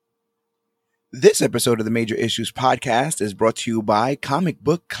This episode of the Major Issues Podcast is brought to you by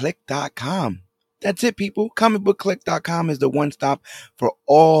comicbookclick.com. That's it, people. Comicbookclick.com is the one stop for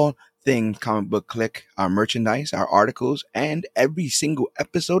all things Comic Book Click, our merchandise, our articles, and every single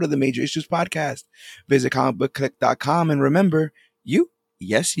episode of the Major Issues Podcast. Visit comicbookclick.com and remember, you,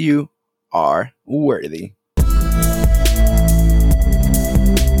 yes, you are worthy.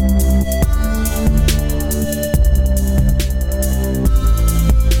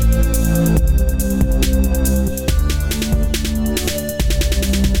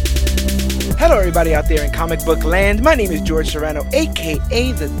 Hello, everybody out there in comic book land. My name is George Serrano,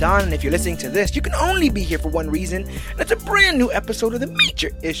 aka The Don, and if you're listening to this, you can only be here for one reason. That's a brand new episode of the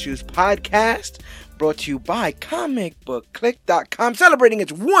Major Issues Podcast, brought to you by comicbookclick.com, celebrating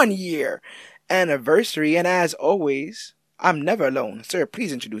its 1 year anniversary. And as always, I'm never alone. Sir,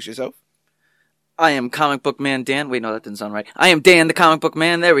 please introduce yourself. I am Comic Book Man Dan. Wait, no, that didn't sound right. I am Dan, the Comic Book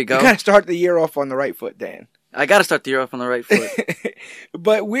Man. There we go. You gotta start the year off on the right foot, Dan. I gotta start the year off on the right foot.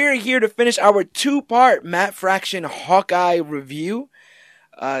 But we're here to finish our two-part Matt Fraction Hawkeye review.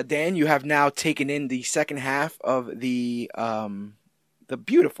 Dan, you have now taken in the second half of the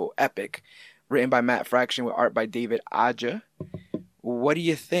beautiful epic written by Matt Fraction with art by David Aja. What do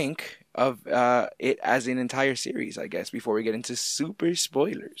you think of it as an entire series, I guess, before we get into super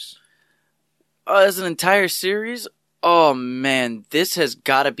spoilers? As an entire series? Oh man, this has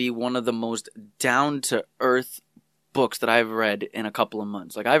gotta be one of the most down-to-earth books that I've read in a couple of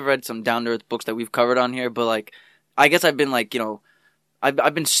months. Like, I've read some down-to-earth books that we've covered on here, but like, I guess I've been like,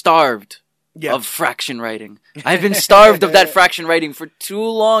 I've been starved of Fraction writing. I've been starved of that Fraction writing for too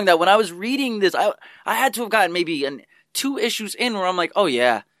long that when I was reading this, I had to have gotten maybe 2 issues in where I'm like, oh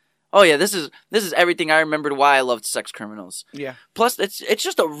yeah, this is everything I remembered why I loved Sex Criminals. Yeah. Plus, it's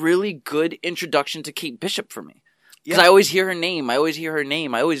just a really good introduction to Kate Bishop for me. Because Yeah. I always hear her name. I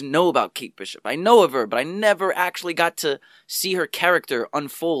always know about Kate Bishop. I know of her, but I never actually got to see her character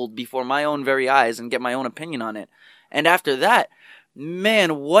unfold before my own very eyes and get my own opinion on it. And after that,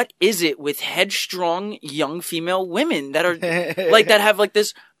 man, what is it with headstrong young female women that are like that have like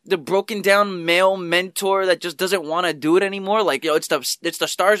the broken down male mentor that just doesn't want to do it anymore? Like, it's the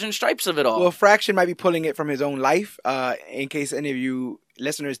stars and stripes of it all. Well, Fraction might be pulling it from his own life. In case any of you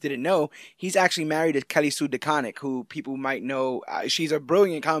listeners didn't know, he's actually married to Kelly Sue DeConnick, who people might know. She's a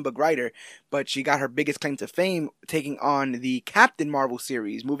brilliant comic book writer, but she got her biggest claim to fame taking on the Captain Marvel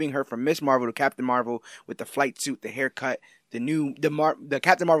series, moving her from Miss Marvel to Captain Marvel with the flight suit, the haircut, the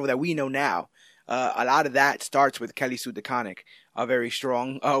Captain Marvel that we know now. A lot of that starts with Kelly Sue DeConnick, a very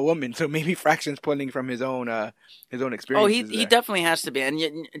strong woman. So maybe Fraction's pulling from his own experiences. Oh, he definitely has to be. And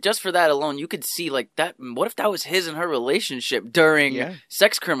yet, just for that alone, you could see like that. What if that was his and her relationship during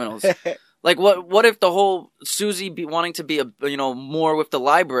Sex Criminals? Like, what if the whole Susie wanting to be more with the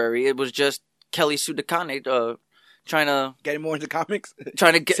library? It was just Kelly Sue DeConnick trying to get more into comics,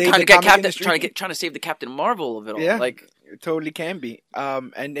 trying to save the Captain Marvel of it all. Yeah. Like, it totally can be.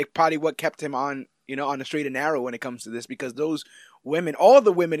 And it probably what kept him on the straight and narrow when it comes to this, because those women, all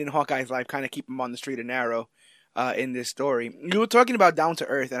the women in Hawkeye's life, kind of keep him on the straight and narrow in this story. You were talking about down to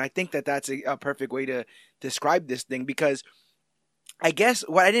earth, and I think that that's a perfect way to describe this thing, because I guess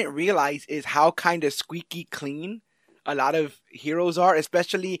what I didn't realize is how kind of squeaky clean a lot of heroes are,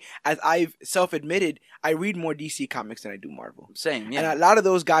 especially as I've self-admitted, I read more DC comics than I do Marvel. Same, yeah. And a lot of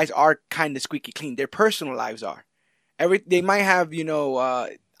those guys are kind of squeaky clean. Their personal lives are. They might have,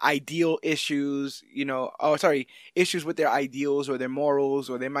 ideal issues, issues with their ideals or their morals,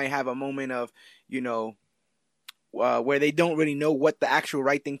 or they might have a moment of, where they don't really know what the actual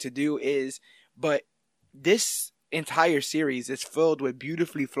right thing to do is. But this entire series is filled with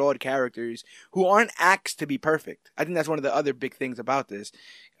beautifully flawed characters who aren't asked to be perfect. I think that's one of the other big things about this.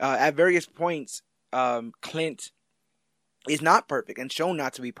 At various points, Clint is not perfect and shown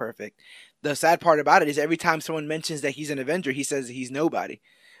not to be perfect. The sad part about it is every time someone mentions that he's an Avenger, he says he's nobody.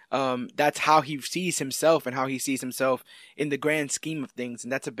 That's how he sees himself and how he sees himself in the grand scheme of things.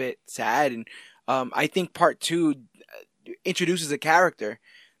 And that's a bit sad. And I think part 2 introduces a character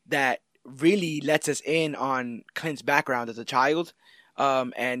that really lets us in on Clint's background as a child.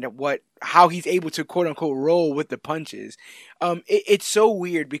 And how he's able to quote unquote roll with the punches. It's so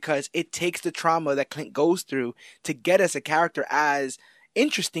weird because it takes the trauma that Clint goes through to get us a character as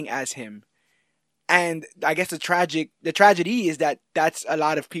interesting as him. And I guess the tragedy is that that's a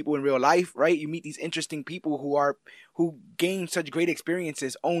lot of people in real life, right? You meet these interesting people who gain such great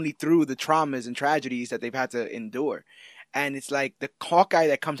experiences only through the traumas and tragedies that they've had to endure. And it's like the Hawkeye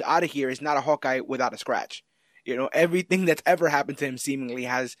that comes out of here is not a Hawkeye without a scratch. Everything that's ever happened to him seemingly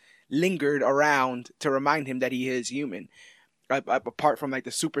has lingered around to remind him that he is human. apart from like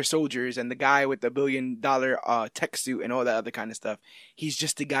the super soldiers and the guy with the $1 billion tech suit and all that other kind of stuff. He's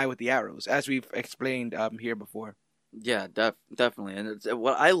just the guy with the arrows, as we've explained here before. Yeah, definitely. And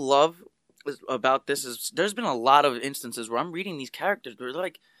what I love about this is there's been a lot of instances where I'm reading these characters where they're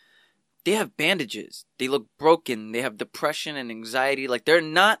like, they have bandages, they look broken, they have depression and anxiety. Like they are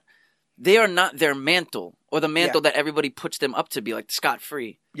not their mantle or the mantle that everybody puts them up to be, like Scott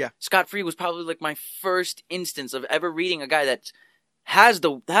Free. Yeah, Scott Free was probably like my first instance of ever reading a guy that has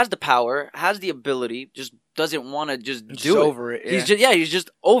the power, has the ability, just doesn't want to just do it. Over it. Yeah. He's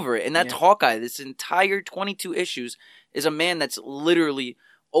just over it, and that's Hawkeye. This entire 22 issues is a man that's literally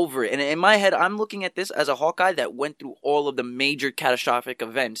over it. And in my head, I'm looking at this as a Hawkeye that went through all of the major catastrophic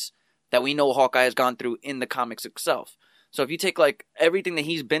events that we know Hawkeye has gone through in the comics itself. So if you take like everything that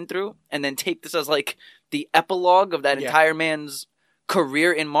he's been through and then take this as like the epilogue of that entire man's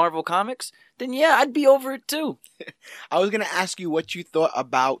career in Marvel Comics, then yeah, I'd be over it too. I was gonna ask you what you thought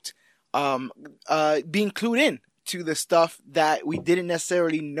about being clued in to the stuff that we didn't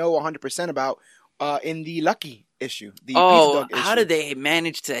necessarily know 100% about in the Lucky issue. The Pizza Dog issue. How did they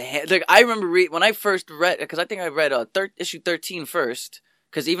manage to like? I remember when I first read, because I think I read issue 13 first.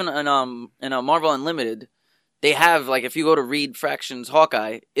 Because even in Marvel Unlimited, they have, like, if you go to read Fraction's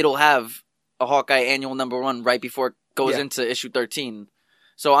Hawkeye, it'll have a Hawkeye annual #1 right before it goes into issue 13.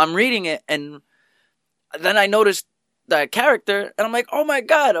 So I'm reading it, and then I noticed that character, and I'm like, oh my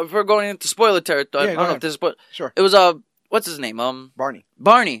god, we're going into spoiler territory. I don't know if this is Sure. It was, what's his name? Barney.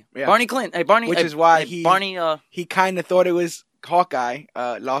 Yeah. Barney Clint. Hey, Barney. Which is why he kind of thought it was Hawkeye,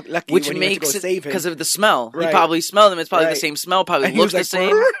 Lucky, which when he makes went to go save him. Because of the smell. Right. He probably smelled him. It's probably the same smell. Probably and looks like, the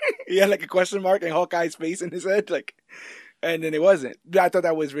same. He had like a question mark and Hawkeye's face in his head, like, and then it wasn't. I thought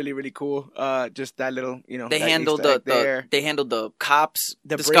that was really, really cool. Just that little, they handled the cops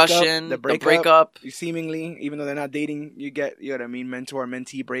discussion, the breakup. Seemingly, even though they're not dating, you know what I mean, mentor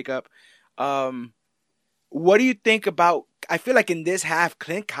mentee breakup. What do you think about? I feel like in this half,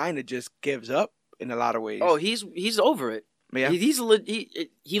 Clint kind of just gives up in a lot of ways. Oh, he's over it. Yeah.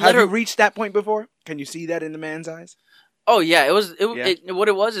 He Have you reached that point before? Can you see that in the man's eyes? Oh yeah, it was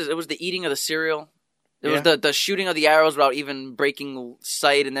the eating of the cereal. It was the shooting of the arrows without even breaking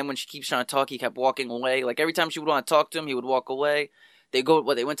sight, and then when she keeps trying to talk, he kept walking away. Like every time she would want to talk to him, he would walk away. They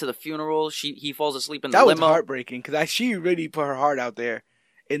went to the funeral. He falls asleep in the limo. That was heartbreaking because she really put her heart out there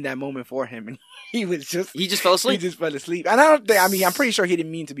in that moment for him, and he just fell asleep. He just fell asleep, and I'm pretty sure he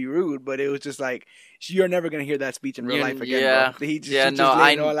didn't mean to be rude, but it was just like you're never gonna hear that speech in real life again. Yeah, bro. He just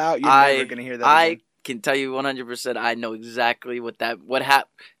laid it all out. You're never gonna hear that. Again. Can tell you 100%. I know exactly what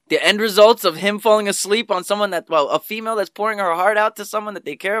happened. The end results of him falling asleep on someone a female that's pouring her heart out to someone that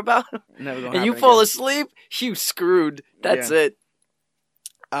they care about, and you fall asleep, you screwed. That's it.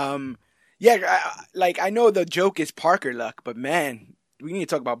 I know the joke is Parker luck, but man, we need to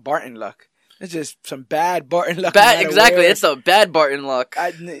talk about Barton luck. It's just some bad Barton luck. Exactly, it's a bad Barton luck.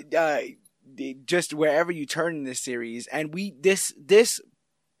 Just wherever you turn in this series, and this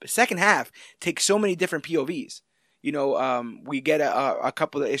second half takes so many different POVs. You know, we get a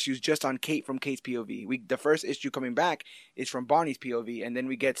couple of issues just on Kate from Kate's POV. The first issue coming back is from Barney's POV, and then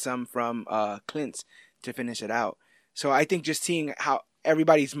we get some from Clint's to finish it out. So I think just seeing how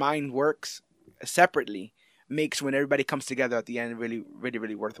everybody's mind works separately makes when everybody comes together at the end really, really,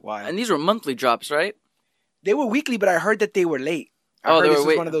 really worthwhile. And these were monthly drops, right? They were weekly, but I heard that they were late. I heard this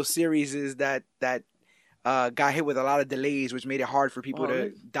was one of those series that got hit with a lot of delays, which made it hard for people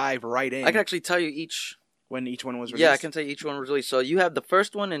to dive right in. I can actually tell you when each one was released. Yeah, I can tell you each one was released. So you have the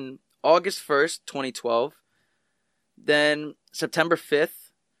first one in August 1st, 2012. Then September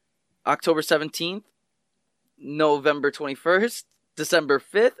 5th, October 17th, November 21st, December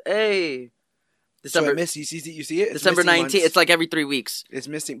 5th. Hey. December. So you see it? December 19th. It's like every 3 weeks. It's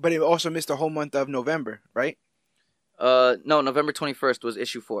missing. But it also missed the whole month of November, right? No, November 21st was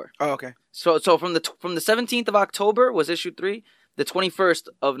issue 4. Oh, okay. So from the 17th of October was issue 3. The 21st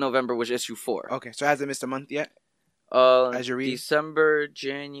of November was issue 4. Okay, so has it missed a month yet? As you're reading? December,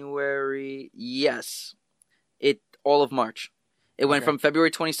 January, yes. All of March. It went from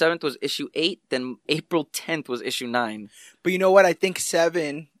February 27th was issue 8, then April 10th was issue 9. But you know what? I think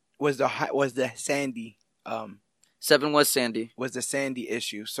 7 was the Sandy. 7 was Sandy. Was the Sandy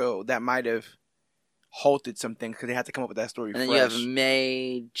issue, so that might have halted some things because they had to come up with that story. And then you have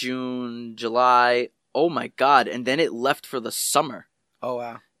May, June, July. Oh my God! And then it left for the summer. Oh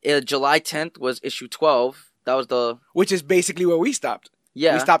wow! July 10th was issue 12. That was which is basically where we stopped.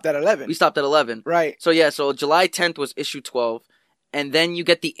 Yeah, we stopped at 11. Right. So July 10th was issue 12, and then you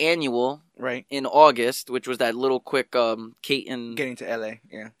get the annual in August, which was that little quick Kate and getting to LA.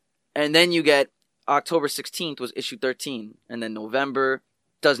 Yeah. And then you get October 16th was issue 13, and then November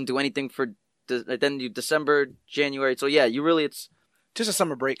doesn't do anything for. Then you December, January. So yeah, it's just a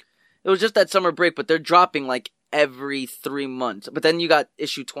summer break. It was just that summer break, but they're dropping like every 3 months. But then you got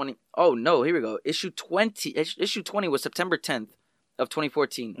issue 20. Oh no, here we go. Issue 20. Issue 20 was September 10th of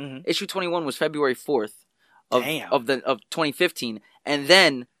 2014. Mm-hmm. Issue 21 was February 4th of 2015, and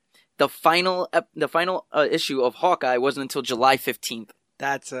then the final issue of Hawkeye wasn't until July 15th.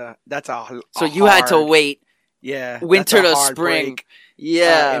 That's a so you had to wait. Yeah, winter to spring. Break,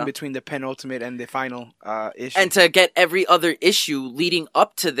 in between the penultimate and the final issue, and to get every other issue leading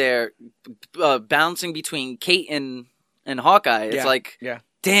up to their bouncing between Kate and Hawkeye. It's like,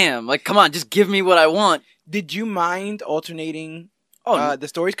 damn, like come on, just give me what I want. Did you mind alternating the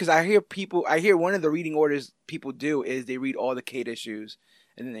stories? Because I hear one of the reading orders people do is they read all the Kate issues.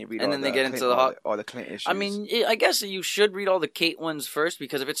 And then they read, and then they get into all the Clint issues. I mean, I guess you should read all the Kate ones first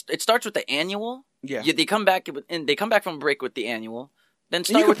because if it starts with the annual, they come back from break with the annual. Then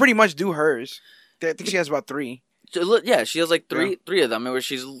you can pretty much do hers. I think she has about 3. Yeah, she has like three of them, where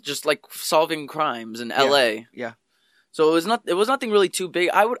she's just like solving crimes in L.A. Yeah. So it was nothing really too big.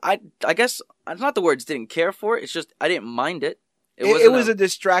 I guess it's not the words didn't care for it. It's just I didn't mind it. It was a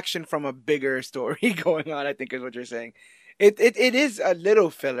distraction from a bigger story going on. I think is what you're saying. It is a little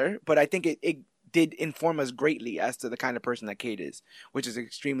filler, but I think it did inform us greatly as to the kind of person that Kate is, which is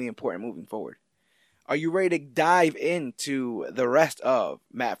extremely important moving forward. Are you ready to dive into the rest of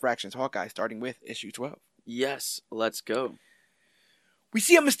Matt Fraction's Hawkeye, starting with issue 12? Yes, let's go. We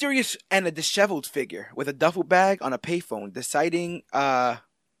see a mysterious and a disheveled figure with a duffel bag on a payphone on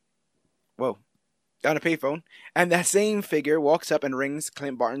a payphone, and that same figure walks up and rings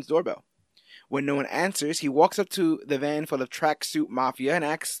Clint Barton's doorbell. When no one answers, he walks up to the van full of tracksuit mafia and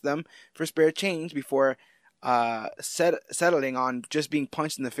asks them for spare change before settling on just being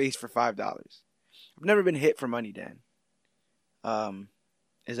punched in the face for $5. I've never been hit for money, Dan.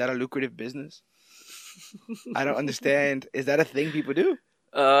 Is that a lucrative business? I don't understand. Is that a thing people do?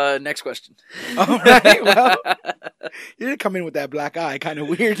 Next question. All right. Well, you didn't come in with that black eye kind of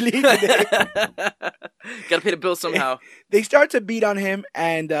weirdly today. Gotta pay the bill somehow. They start to beat on him,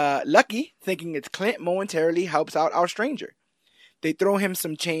 and Lucky, thinking it's Clint, momentarily helps out our stranger. They throw him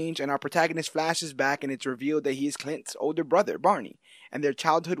some change, and our protagonist flashes back, and it's revealed that he is Clint's older brother, Barney, and their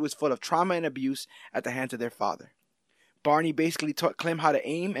childhood was full of trauma and abuse at the hands of their father. Barney basically taught Clint how to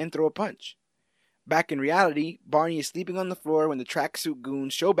aim and throw a punch. Back in reality, Barney is sleeping on the floor when the tracksuit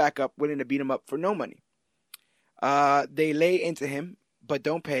goons show back up, willing to beat him up for no money. They lay into him, but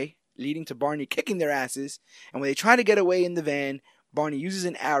don't pay, leading to Barney kicking their asses, and when they try to get away in the van, Barney uses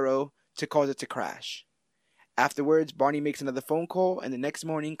an arrow to cause it to crash. Afterwards, Barney makes another phone call, and the next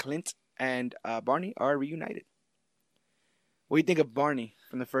morning, Clint and Barney are reunited. What do you think of Barney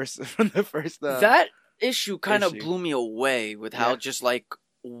from the first? That issue kind of blew me away with how just like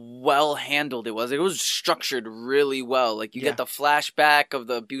well handled it was. It was structured really well. Like you get the flashback of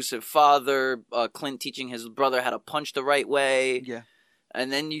the abusive father, Clint teaching his brother how to punch the right way. Yeah.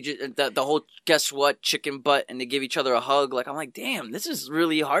 And then you just the whole guess what chicken butt, and they give each other a hug. Like I'm like, damn, this is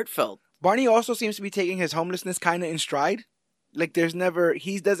really heartfelt. Barney also seems to be taking his homelessness kind of in stride. Like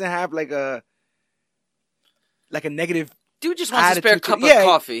he doesn't have like a negative. Dude just wants a spare cup of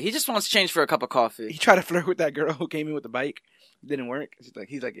coffee. He just wants change for a cup of coffee. He tried to flirt with that girl who came in with the bike. Didn't work.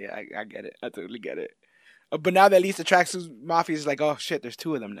 He's like, yeah, I get it. I totally get it. But now that at least the Tracksuit Mafia is like, oh shit, there's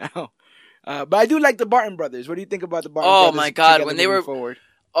 2 of them now. But I do like the Barton brothers. What do you think about the Barton brothers? Oh my god, when they were forward?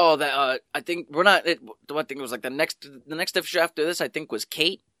 Oh, that I think we're not. I think it was like the next issue after this. I think was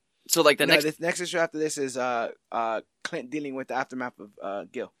Kate. So like the next issue after this is Clint dealing with the aftermath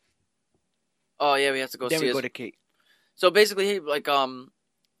of Gil. Oh yeah, we have to go. Then we go to Kate. So basically, he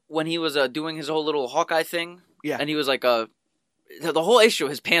when he was doing his whole little Hawkeye thing, and he was like the whole issue,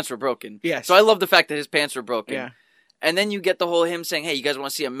 his pants were broken. Yes. So I love the fact that his pants were broken. Yeah. And then you get the whole him saying, "Hey, you guys want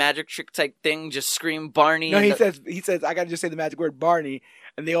to see a magic trick type thing? Just scream Barney." No, he says, I gotta just say the magic word Barney,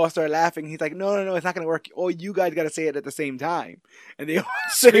 and they all start laughing. He's like, no, it's not gonna work. Oh, you guys gotta say it at the same time, and they all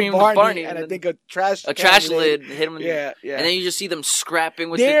say Barney, and I think a trash lid hit him. Yeah. And then you just see them scrapping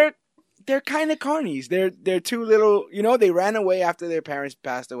with. They're kind of carnies. They're 2 little. They ran away after their parents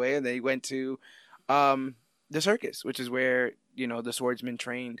passed away, and they went to the circus, which is where the swordsman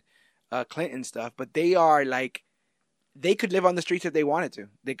trained Clint and stuff. But they are like. They could live on the streets if they wanted to.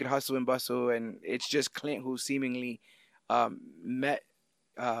 They could hustle and bustle, and it's just Clint who seemingly met,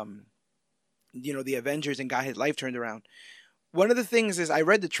 the Avengers and got his life turned around. One of the things is I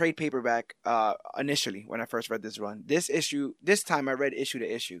read the trade paperback initially when I first read this run. This time I read issue to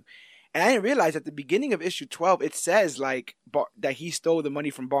issue, and I didn't realize at the beginning of issue 12 it says like that he stole the money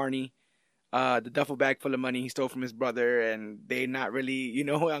from Barney, the duffel bag full of money he stole from his brother, and they're not really,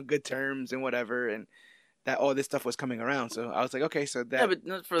 on good terms and whatever, and that all this stuff was coming around. So I was like, okay, so that Yeah, but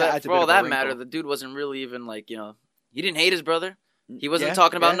not for that that, adds a for bit all of a that wrinkle. matter, the dude wasn't really even like, he didn't hate his brother. He wasn't Yeah,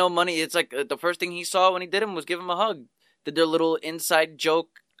 talking about yeah. no money. It's like the first thing he saw when he did him was give him a hug. Did their little inside joke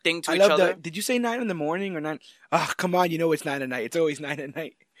thing to I each love other. that. Did you say 9 in the morning or 9? Oh, come on, it's 9 at night. It's always 9 at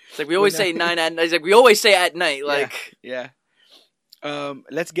night. It's like we always When say 9 at night. It's like we always say at night. Like, Yeah.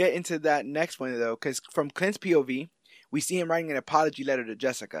 Let's get into that next one though, because from Clint's POV, we see him writing an apology letter to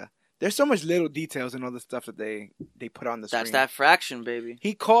Jessica. There's so much little details and all the stuff that they put on the screen. that's that fraction, baby.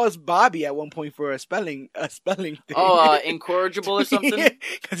 He calls Bobby at one point for a spelling thing. Oh, incorrigible or something?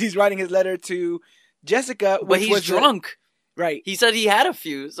 Because he's writing his letter to Jessica, But which he's was drunk. right. He said he had a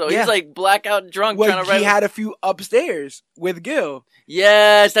few, so Yeah. he's like blackout drunk Well, trying to write. he had a few upstairs with Gil.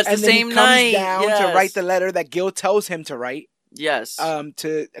 Yes, that's And the then same he comes night. down Yes. to write the letter that Gil tells him to write. Yes.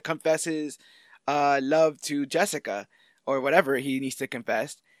 To confess his love to Jessica or whatever he needs to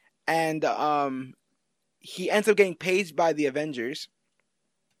confess, and he ends up getting paged by the Avengers,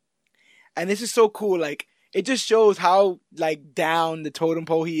 and this is so cool. Like, it just shows how like down the totem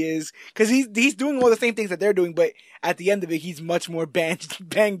pole he is, because he's doing all the same things that they're doing, but at the end of it, he's much more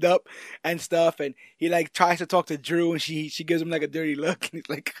banged up and stuff, and he like tries to talk to Drew, and she gives him like a dirty look, and he's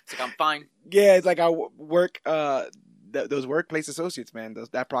like, It's like, I'm fine. yeah, it's like I work those workplace associates, man.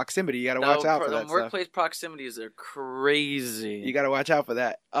 That proximity, you gotta watch out for that stuff. Workplace proximities are crazy. You gotta watch out for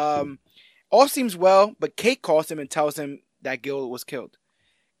that. All seems well, but Kate calls him and tells him that Gil was killed.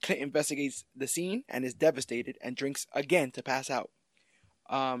 Clint investigates the scene and is devastated and drinks again to pass out.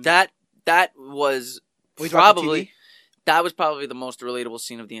 That was he's watching probably TV? that was probably the most relatable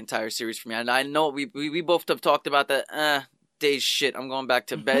scene of the entire series for me. And I know we both have talked about that day's shit, I'm going back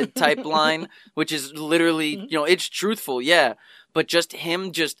to bed type line, which is literally, it's truthful, yeah. But just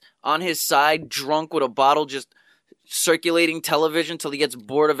him just on his side, drunk with a bottle, just circulating television till he gets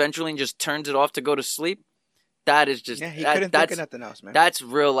bored eventually and just turns it off to go to sleep. That is just He couldn't think of nothing else, man. That's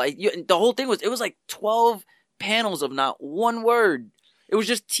real. Like the whole thing was like 12 panels of not one word. It was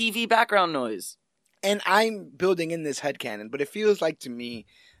just TV background noise. And I'm building in this headcanon, but it feels like to me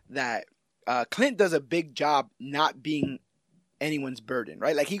that Clint does a big job not being anyone's burden,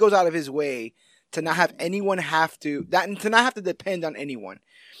 right? Like, he goes out of his way to not have anyone to not have to depend on anyone.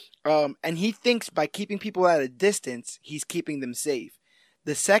 And he thinks by keeping people at a distance, he's keeping them safe.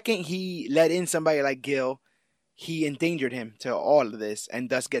 The second he let in somebody like Gil, he endangered him to all of this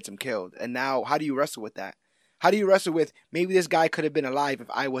and thus gets him killed. And now, how do you wrestle with that? How do you wrestle with, maybe this guy could have been alive if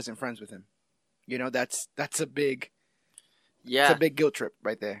I wasn't friends with him? That's a big, it's a big guilt trip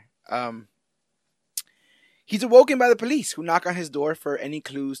right there. He's awoken by the police, who knock on his door for any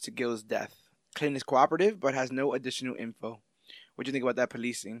clues to Gil's death. Clint is cooperative, but has no additional info. What do you think about that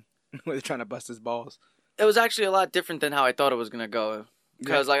policing? Where they're trying to bust his balls. It was actually a lot different than how I thought it was gonna go.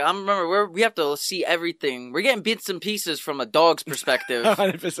 Because I remember we have to see everything. We're getting bits and pieces from a dog's perspective.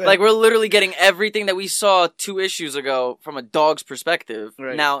 100%. Like, we're literally getting everything that we saw 2 issues ago from a dog's perspective,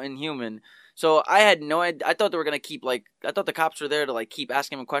 now in human. So I had no idea. I thought they were gonna keep I thought the cops were there to keep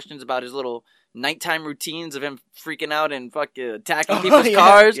asking him questions about his little nighttime routines of him freaking out and attacking people's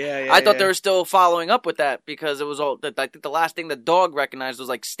cars. I thought they were still following up with that, because it was all. I think the last thing the dog recognized was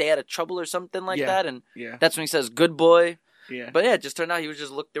stay out of trouble or something like that, and that's when he says "good boy." Yeah. But yeah, it just turned out they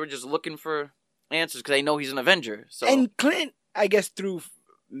were just looking for answers because they know he's an Avenger. So And Clint, I guess through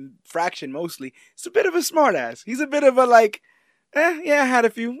Fraction mostly, is a bit of a smartass. He's a bit of a I had a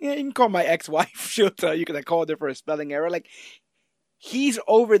few. Yeah, you can call my ex-wife. She'll tell you, because I called her for a spelling error. He's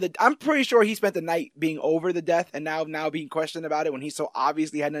over I'm pretty sure he spent the night being over the death, and now being questioned about it when he so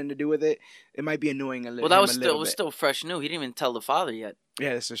obviously had nothing to do with it. It might be annoying a little. Well, that was still fresh new. He didn't even tell the father yet.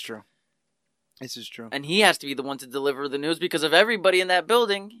 Yeah, this is true. And he has to be the one to deliver the news, because of everybody in that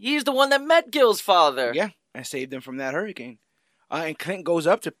building, he's the one that met Gil's father. Yeah, and saved him from that hurricane. And Clint goes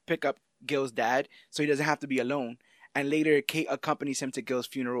up to pick up Gil's dad, so he doesn't have to be alone. And later, Kate accompanies him to Gil's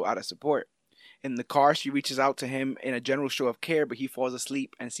funeral out of support. In the car, she reaches out to him in a general show of care, but he falls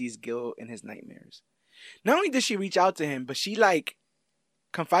asleep and sees Gil in his nightmares. Not only did she reach out to him, but she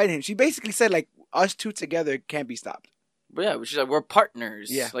confided in him. She basically said us two together can't be stopped. But yeah, she's like, we're partners.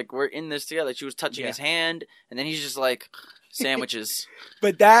 Yeah. We're in this together. She was touching his hand, and then he's just sandwiches.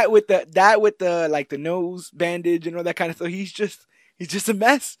 But that with the the nose bandage and all that kind of stuff, he's just a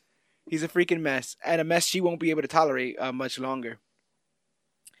mess. He's a freaking mess, and a mess she won't be able to tolerate much longer.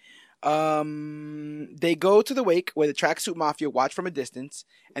 They go to the wake where the tracksuit mafia watch from a distance,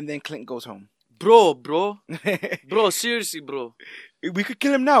 and then Clint goes home. Bro, seriously, bro. We could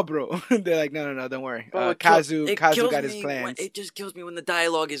kill him now, bro. They're like, no, don't worry. Bro, Kazu got his plans. It just kills me when the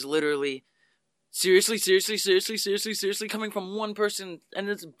dialogue is literally, seriously, coming from one person, and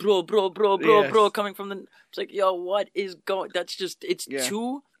it's bro, Yes. coming from the. It's like, yo, what is going? That's just, it's Yeah.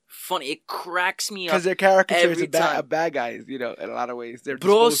 too funny. It cracks me up Because they're caricatures every of time. bad guys, in a lot of ways. They're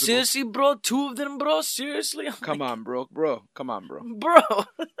Bro, disposable. seriously, bro, two of them, bro, seriously. I'm Come like, on, bro. Come on, bro. bro.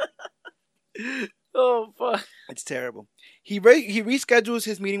 Oh fuck. It's terrible. He reschedules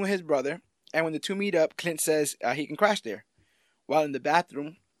his meeting with his brother, and when the two meet up, Clint says he can crash there. While in the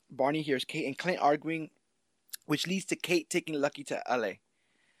bathroom, Barney hears Kate and Clint arguing, which leads to Kate taking Lucky to L.A.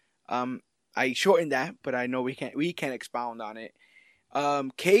 I shortened that, but I know we can't expound on it.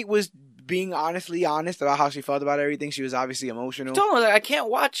 Kate was being honestly honest about how she felt about everything. She was obviously emotional. Told him, like, I can't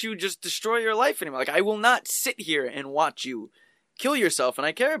watch you just destroy your life anymore. Like, I will not sit here and watch you kill yourself, and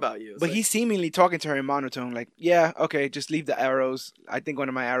I care about you. It's But like, he's seemingly talking to her in monotone, like, yeah, okay, just leave the arrows. I think one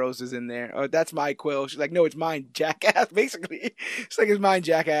of my arrows is in there. Oh, that's my quill. She's like, no, it's mine, jackass, basically. It's like, it's mine,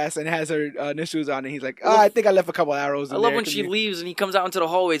 jackass, and has her initials on it. He's like, I think I left a couple arrows in I there. love when she leaves and he comes out into the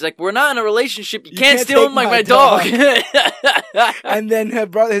hallway. He's like, we're not in a relationship. You, You can't can't steal take my my dog. And then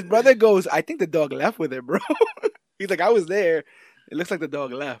his brother goes, I think the dog left with her, bro. He's like, I was there. It looks like the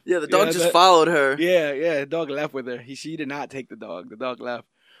dog left. Yeah, the dog just followed her. Yeah, the dog left with her. She did not take the dog. The dog left.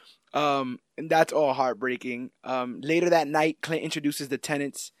 And that's all heartbreaking. Later that night, Clint introduces the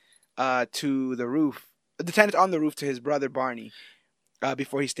tenants to the roof. The tenants on the roof to his brother Barney.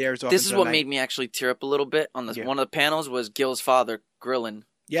 Before he stares off. This is into the what night. made me actually tear up a little bit. On this, Yeah. one of the panels was Gil's father grilling,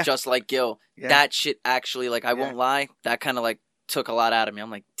 Yeah. just like Gil. Yeah. That shit actually, like, I Yeah. won't lie, that kind of like took a lot out of me.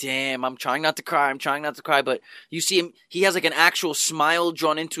 I'm like, damn, I'm trying not to cry, but you see him, he has like an actual smile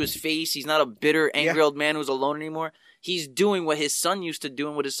drawn into his face. He's not a bitter, angry old man who's alone anymore. He's doing what his son used to do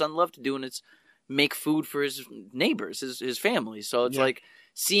and what his son loved to do, and it's make food for his neighbors, his family. So it's like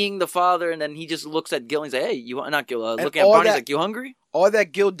seeing the father, and then he just looks at Gil and he's like, hey, you not Gil, looking at Barney, he's like, you hungry? All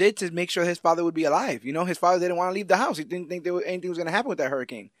that Gil did to make sure his father would be alive. His father didn't want to leave the house. He didn't think anything was going to happen with that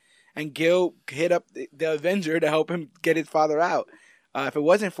hurricane. And Gil hit up the Avenger to help him get his father out. If it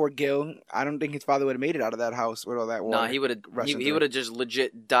wasn't for Gil, I don't think his father would have made it out of that house with all that water. Nah, he would have. He would have just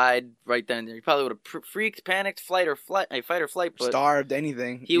legit died right then and there. He probably would have freaked, panicked, fight or flight. But starved,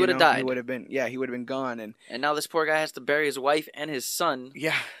 anything. He would have died. He would have been. Yeah, he would have been gone. And now this poor guy has to bury his wife and his son.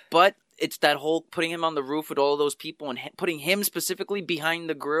 Yeah. But it's that whole putting him on the roof with all those people and putting him specifically behind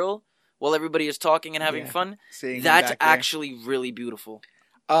the grill while everybody is talking and having fun. That's actually really beautiful.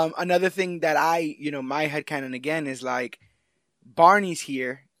 Another thing that my headcanon again is like, Barney's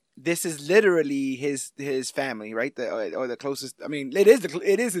here. This is literally his family, right? Or the closest. I mean, it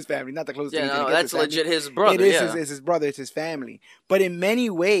is his family, not the closest. Yeah, no, that's legit his brother. It is his brother. It's his family. But in many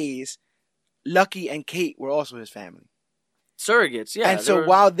ways, Lucky and Kate were also his family. Surrogates, yeah. And so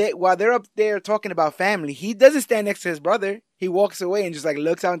while they're up there talking about family, he doesn't stand next to his brother. He walks away and just like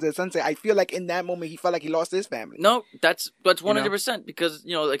looks out into the sunset. I feel like in that moment he felt like he lost his family. No, that's 100% because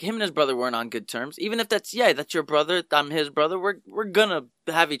like him and his brother weren't on good terms. Even if that's your brother, I'm his brother. We're gonna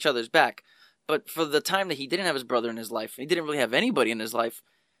have each other's back. But for the time that he didn't have his brother in his life, he didn't really have anybody in his life.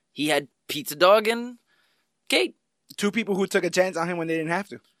 He had Pizza Dog and Kate. Two people who took a chance on him when they didn't have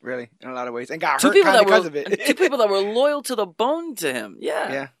to, really, in a lot of ways, and got hurt because of it. Two people that were loyal to the bone to him.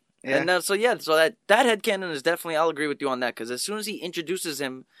 Yeah. And so that headcanon is definitely, I'll agree with you on that, because as soon as he introduces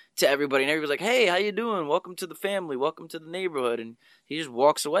him to everybody, and everybody's like, hey, how you doing? Welcome to the family. Welcome to the neighborhood. And he just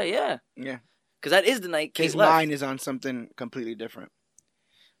walks away. Yeah. Yeah. Because that is the night Kate His left. mind is on something completely different.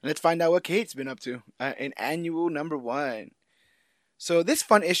 Let's find out what Kate's been up to in annual number 1. So this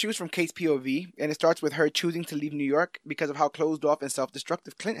fun issue is from Kate's POV, and it starts with her choosing to leave New York because of how closed off and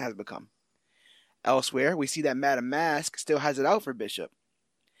self-destructive Clint has become. Elsewhere, we see that Madame Mask still has it out for Bishop.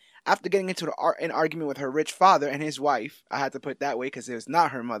 After getting into an argument with her rich father and his wife, I had to put it that way because it was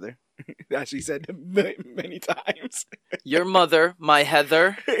not her mother, as she said many times. Your mother, my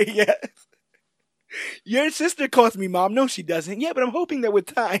Heather. Yes. Your sister calls me mom. No, she doesn't. Yeah, but I'm hoping that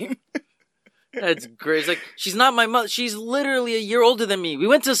with time. That's great. It's like, she's not my mother. She's literally a year older than me. We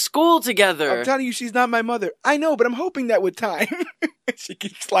went to school together. I'm telling you, she's not my mother. I know, but I'm hoping that with time. She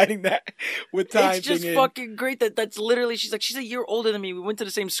keeps sliding that with time. It's just fucking great that's literally, she's a year older than me. We went to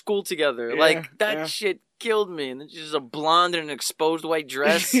the same school together. Shit killed me. And then she's just a blonde in an exposed white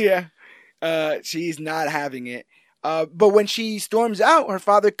dress. Yeah. She's not having it. But when she storms out, her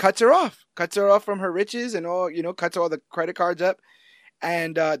father cuts her off from her riches and all, cuts all the credit cards up.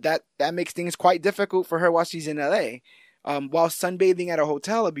 And that makes things quite difficult for her while she's in L.A. While sunbathing at a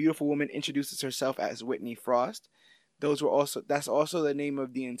hotel, a beautiful woman introduces herself as Whitney Frost. That's also the name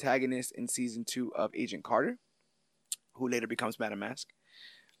of the antagonist in season 2 of Agent Carter, who later becomes Madame Mask.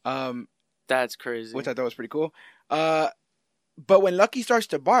 That's crazy. Which I thought was pretty cool. But when Lucky starts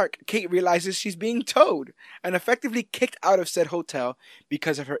to bark, Kate realizes she's being towed and effectively kicked out of said hotel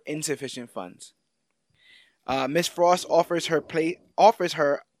because of her insufficient funds. Miss Frost offers her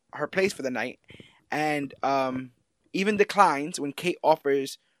her place for the night, and even declines when Kate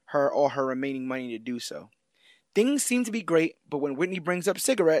offers her all her remaining money to do so. Things seem to be great, but when Whitney brings up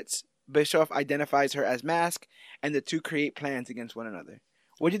cigarettes, Bischoff identifies her as Mask, and the two create plans against one another.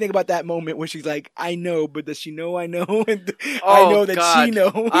 What do you think about that moment where she's like, "I know, but does she know I know?" And I know that God. she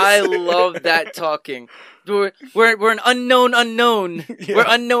knows. I love that talking. We're an unknown. Yeah. We're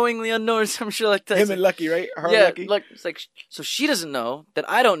unknowingly unknown or some shit like that. Him and Lucky, right? Her and yeah, Lucky. like it's like so she doesn't know that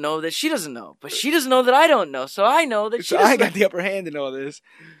I don't know that she doesn't know, but she doesn't know that I don't know, so I know that she. So doesn't I got know. the upper hand in all this.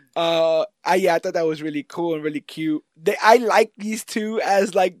 I thought that was really cool and really cute. I like these two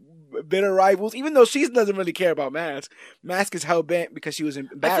as like bitter rivals, even though she doesn't really care about Mask. Mask is hell bent because she was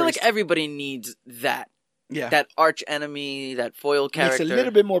embarrassed. I feel like everybody needs that. Yeah. That arch enemy, that foil character. It's a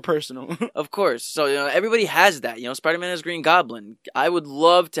little bit more personal. Of course. So, everybody has that. Spider-Man has Green Goblin. I would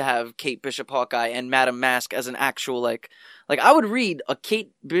love to have Kate Bishop Hawkeye and Madame Mask as an actual, like I would read a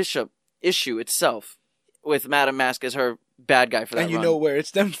Kate Bishop issue itself with Madame Mask as her bad guy for that And you run. know where it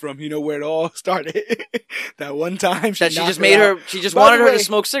stems from. You know where it all started. That one time she just By wanted the her way, to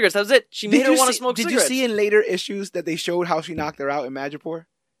smoke cigarettes. That was it. She made her want to smoke cigarettes. Did you see in later issues that they showed how she knocked her out in Madripoor?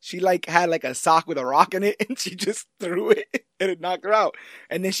 She had a sock with a rock in it, and she just threw it, and it knocked her out.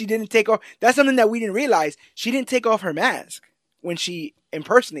 And then she didn't take off. That's something that we didn't realize. She didn't take off her mask when she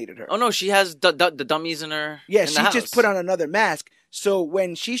impersonated her. Oh no, she has the dummies in her. Yeah, in she the house. just put on another mask. So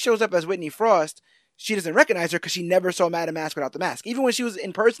when she shows up as Whitney Frost, she doesn't recognize her because she never saw Madame Mask without the mask. Even when she was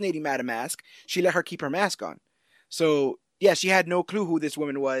impersonating Madame Mask, she let her keep her mask on. So yeah, she had no clue who this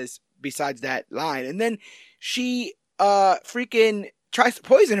woman was besides that line. And then she freaking tries to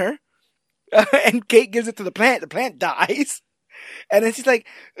poison her, and Kate gives it to the plant. The plant dies, and then she's like,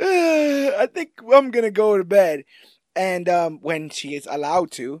 I think I'm gonna go to bed. And when she is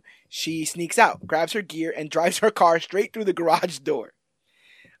allowed to, she sneaks out, grabs her gear, and drives her car straight through the garage door.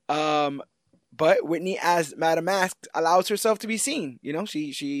 But Whitney, as Madame Mask, allows herself to be seen.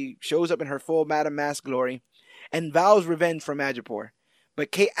 She shows up in her full Madame Mask glory and vows revenge for Madripoor.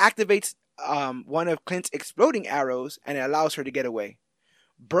 But Kate activates one of Clint's exploding arrows, and it allows her to get away.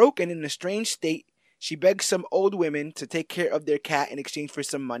 Broke and in a strange state, she begs some old women to take care of their cat in exchange for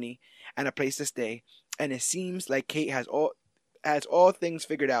some money and a place to stay. And it seems like Kate has all things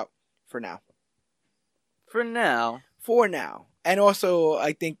figured out for now. For now. And also,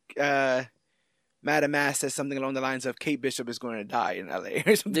 I think Madame Mask says something along the lines of Kate Bishop is going to die in LA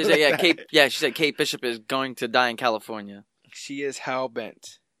or something like that. She said Kate Bishop is going to die in California. She is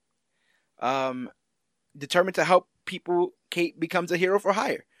hell-bent. Determined to help people, Kate becomes a hero for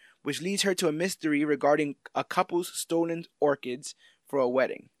hire, which leads her to a mystery regarding a couple's stolen orchids for a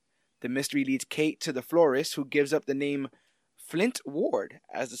wedding. The mystery leads Kate to the florist, who gives up the name Flint Ward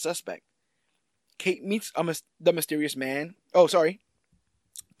as the suspect. Kate meets the mysterious man.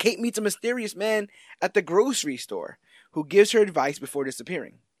 Kate meets a mysterious man at the grocery store who gives her advice before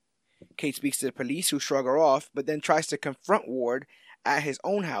disappearing. Kate speaks to the police, who shrug her off, but then tries to confront Ward at his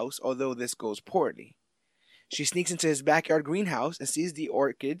own house, although this goes poorly. She sneaks into his backyard greenhouse and sees the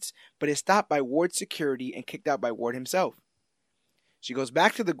orchids, but is stopped by Ward's security and kicked out by Ward himself. She goes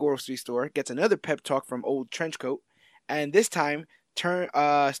back to the grocery store, gets another pep talk from old Trenchcoat, and this time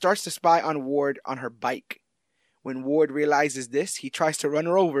starts to spy on Ward on her bike. When Ward realizes this, he tries to run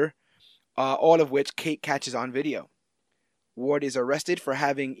her over, all of which Kate catches on video. Ward is arrested for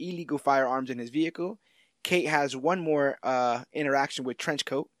having illegal firearms in his vehicle. Kate has one more interaction with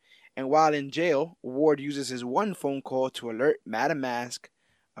Trenchcoat, and while in jail, Ward uses his one phone call to alert Madame Mask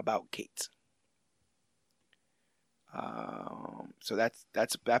about Kate. So that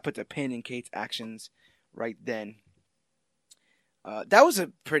puts a pin in Kate's actions right then. That was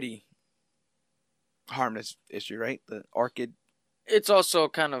a pretty harmless issue, right? The orchid. It's also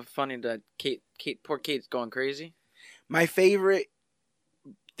kind of funny that poor Kate's going crazy. My favorite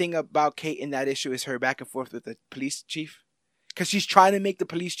thing about Kate in that issue is her back and forth with the police chief. Because she's trying to make the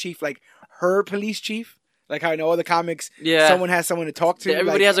police chief like her police chief. Like how in all the comics, someone has someone to talk to.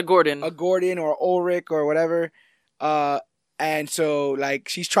 Everybody has a Gordon. A Gordon or Ulrich or whatever. And so like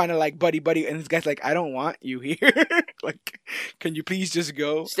she's trying to like buddy, and this guy's like, I don't want you here. Like, can you please just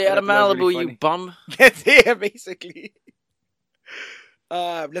go? Stay out of Malibu, really you bum. Yeah, basically.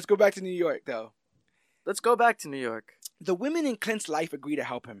 Let's go back to New York, though. Let's go back to New York. The women in Clint's life agree to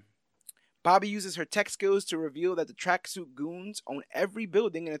help him. Bobby uses her tech skills to reveal that the tracksuit goons own every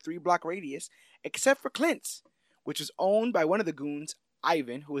building in a 3-block radius, except for Clint's, which was owned by one of the goons,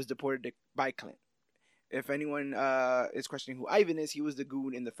 Ivan, who was deported by Clint. If anyone is questioning who Ivan is, he was the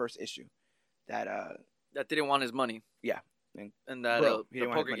goon in the first issue. That didn't want his money. Yeah. And that bro, he the didn't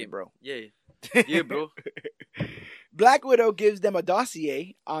want his poker money, game, bro. Yeah, yeah, bro. Black Widow gives them a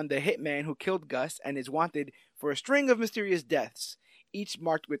dossier on the hitman who killed Gus and is wanted for a string of mysterious deaths, each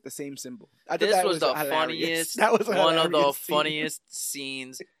marked with the same symbol. I thought This that was the hilarious. funniest. That was a one of the hilarious scene. funniest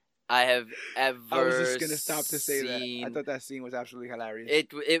scenes I have ever. I was just gonna stop to say seen. that. I thought that scene was absolutely hilarious.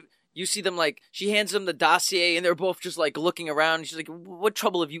 It you see them like she hands them the dossier and they're both just like looking around. She's like, "What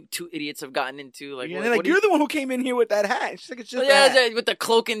trouble have you two idiots have gotten into?" Like, yeah, what, they're like, what do you're the one who came in here with that hat. She's like, it's just a yeah, hat. with the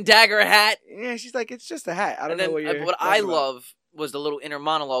cloak and dagger hat. Yeah, she's like, it's just a hat. I don't And then know what you're. what I talking about. love was the little inner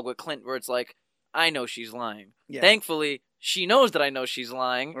monologue with Clint, where it's like, "I know she's lying. Yeah. Thankfully, she knows that I know she's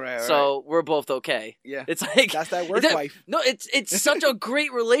lying. Right, so we're both okay." Yeah, It's like that's that work that- wife. No, it's such a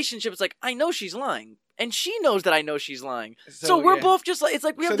great relationship. It's like I know she's lying, and she knows that I know she's lying. So we're yeah. both just like it's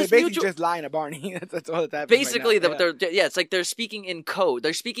like we So have they're this basically mutual. just lying to Barney. That's all that happens. Basically, right now. it's like they're speaking in code.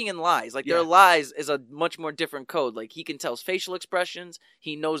 They're speaking in lies. Like their Yeah. lies is a much more different code. Like he can tell facial expressions.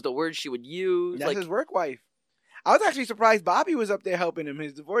 He knows the words she would use. That's like his work wife. I was actually surprised Bobby was up there helping him,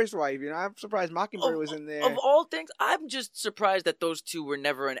 his divorce wife. You know, I'm surprised Mockingbird was in there. of all things, I'm just surprised that those two were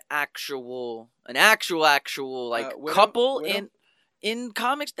never an actual like Widow? couple Widow? in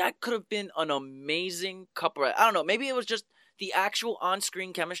comics. That could have been an amazing couple. I don't know. Maybe it was just the actual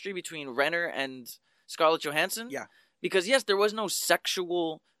on-screen chemistry between Renner and Scarlett Johansson. Yeah. Because yes, there was no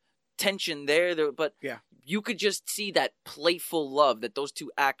sexual tension there, but Yeah. you could just see that playful love that those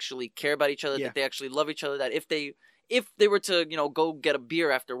two actually care about each other, Yeah. that they actually love each other, that if they were to, go get a beer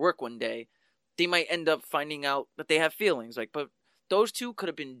after work one day, they might end up finding out that they have feelings. Like, but those two could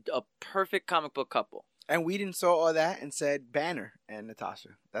have been a perfect comic book couple. And Whedon saw all that and said Banner and Natasha.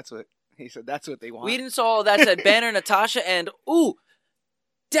 That's what he said. That's what they want. Whedon saw all that, said Banner, Natasha, and ooh,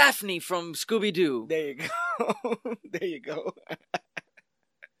 Daphne from Scooby-Doo. There you go. There you go.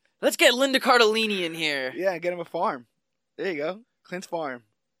 Let's get Linda Cardellini in here. Yeah, get him a farm. There you go. Clint's farm.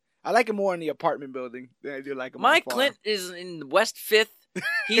 I like him more in the apartment building than I do like him on My the farm. Clint is in West 5th.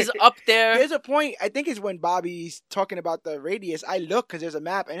 He's up there. There's a point, I think it's when Bobby's talking about the radius, I look because there's a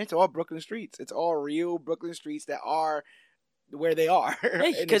map and it's all Brooklyn streets. It's all real Brooklyn streets that are where they are.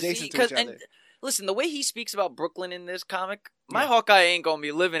 and adjacent to each other. Listen, the way he speaks about Brooklyn in this comic, my Hawkeye ain't gonna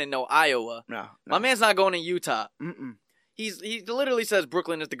be living in no Iowa. No. My man's not going to Utah. Mm-mm. He literally says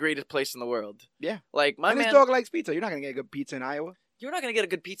Brooklyn is the greatest place in the world. Yeah. Like my And man, his dog likes pizza. You're not going to get good pizza in Iowa. you're not gonna get a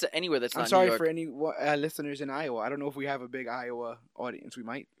good pizza anywhere that's I'm not sorry New York. for any listeners in Iowa. I don't know if we have a big Iowa audience. We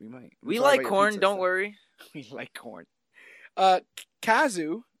might. I'm We sorry like about your corn. pizza Don't stuff. worry. We like corn.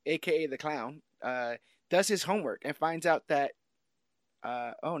 Kazu, a.k.a. the clown, does his homework and finds out that...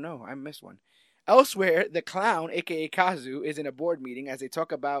 oh, no, I missed one. Elsewhere, the clown, a.k.a. Kazu, is in a board meeting as they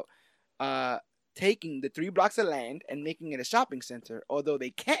talk about taking the 3 blocks of land and making it a shopping center, although they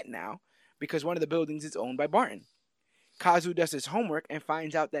can't now because one of the buildings is owned by Barton. Kazu does his homework and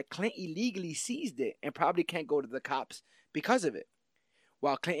finds out that Clint illegally seized it and probably can't go to the cops because of it.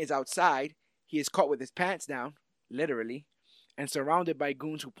 While Clint is outside, he is caught with his pants down, literally, and surrounded by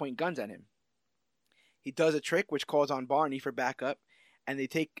goons who point guns at him. He does a trick which calls on Barney for backup, and they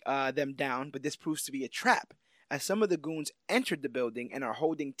take them down, but this proves to be a trap, as some of the goons entered the building and are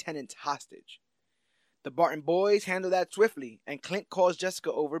holding tenants hostage. The Barton boys handle that swiftly, and Clint calls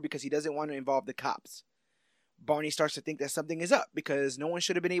Jessica over because he doesn't want to involve the cops. Barney starts to think that something is up because no one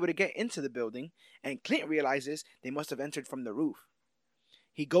should have been able to get into the building, and Clint realizes they must have entered from the roof.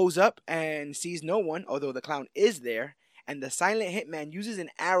 He goes up and sees no one, although the clown is there, and the silent hitman uses an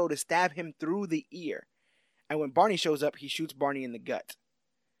arrow to stab him through the ear. And when Barney shows up, he shoots Barney in the gut.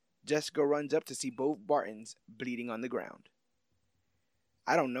 Jessica runs up to see both Bartons bleeding on the ground.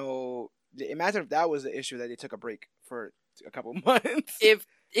 I don't know. Imagine if that was the issue that they took a break for a couple months.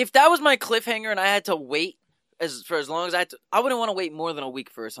 If that was my cliffhanger and I had to wait for as long as I wouldn't want to wait more than a week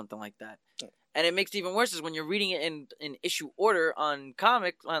for something like that. And it makes it even worse is when you're reading it in issue order on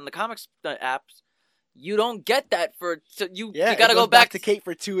the comics apps, you don't get that you gotta go back to Kate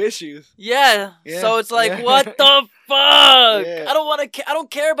for 2 issues. Yeah. So it's like, Yeah. what the fuck? Yeah. I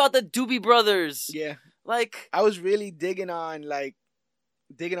don't care about the Doobie Brothers. Yeah. Like, I was really digging on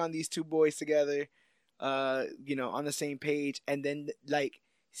these 2 boys together, on the same page, and then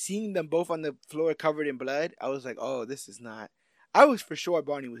seeing them both on the floor covered in blood, I was like, oh, this is not. I was for sure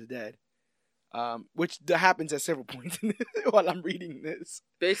Barney was dead, which happens at several points while I'm reading this.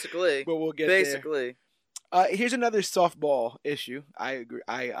 basically. But we'll get Basically. there. Here's another softball issue. I agree.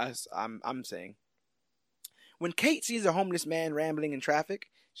 I'm saying. When Kate sees a homeless man rambling in traffic,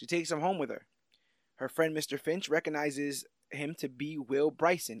 she takes him home with her. Her friend Mr. Finch recognizes him to be Will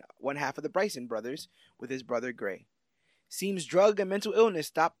Bryson, one half of the Bryson brothers, with his brother Gray. Seems drug and mental illness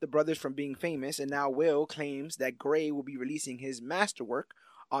stopped the brothers from being famous, and now Will claims that Gray will be releasing his masterwork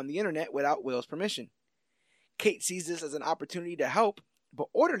on the internet without Will's permission. Kate sees this as an opportunity to help, but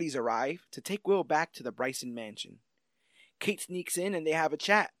orderlies arrive to take Will back to the Bryson mansion. Kate sneaks in and they have a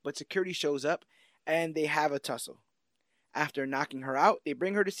chat, but security shows up and they have a tussle. After knocking her out, they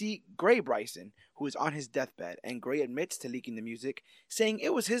bring her to see Gray Bryson, who is on his deathbed, and Gray admits to leaking the music, saying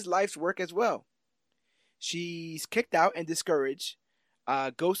it was his life's work as well. She's kicked out and discouraged,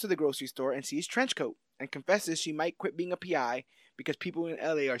 goes to the grocery store and sees Trenchcoat, and confesses she might quit being a PI because people in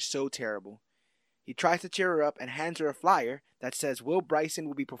LA are so terrible. He tries to cheer her up and hands her a flyer that says Will Bryson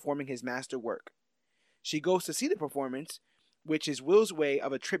will be performing his master work. She goes to see the performance, which is Will's way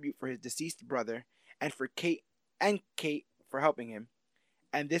of a tribute for his deceased brother and for Kate for helping him,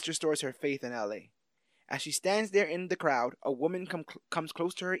 and this restores her faith in LA. As she stands there in the crowd, a woman comes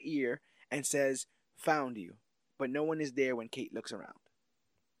close to her ear and says, "Found you," but no one is there when Kate looks around.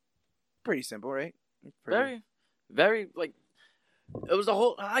 Pretty simple, right? Very, very, like, it was the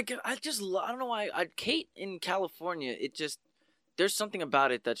whole, I don't know why, Kate in California, there's something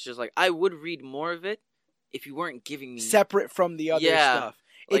about it that's just like, I would read more of it if you weren't giving me... Separate from the other stuff.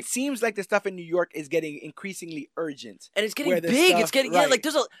 Like, it seems like the stuff in New York is getting increasingly urgent. And it's getting big. It's getting, right. Yeah, like,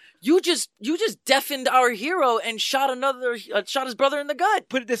 you just deafened our hero and shot his brother in the gut.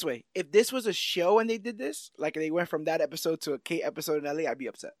 Put it this way. If this was a show and they did this, like they went from that episode to a Kate episode in LA, I'd be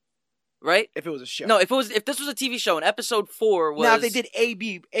upset. Right? If it was a show. No, if this was a TV show and episode 4 was... Now, if they did A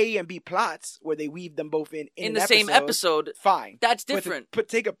and B plots where they weave them both in the same episode, fine. That's different.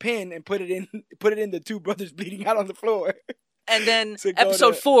 Take a pin and put it in the two brothers bleeding out on the floor. And then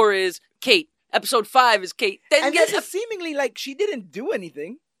episode 4 is Kate. Episode 5 is Kate. Then this is seemingly like she didn't do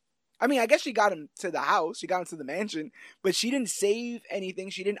anything. I mean, I guess she got him to the house. She got him to the mansion. But she didn't save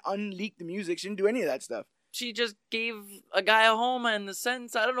anything. She didn't unleak the music. She didn't do any of that stuff. She just gave a guy a home in the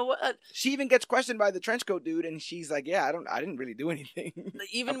sense, I don't know what. She even gets questioned by the trenchcoat dude, and she's like, "Yeah, I didn't really do anything."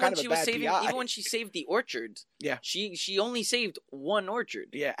 Even when she saved the orchards, yeah, she only saved one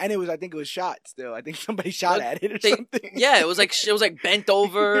orchard. Yeah, and I think it was shot. Still, I think somebody shot at it or something. Yeah, it was like bent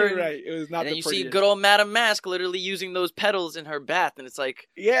over. Right, it was not. And then you see prettiest. good old Madame Mask literally using those petals in her bath, and it's like,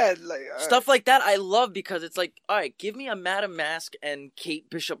 yeah, like stuff like that. I love because it's like, all right, give me a Madame Mask and Kate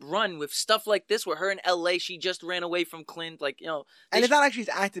Bishop run with stuff like this, where her in L.A. she just ran away from Clint, like, you know. And it's not like she's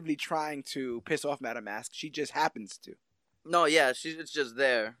actively trying to piss off Madame Mask. She just happens to. No, yeah, it's just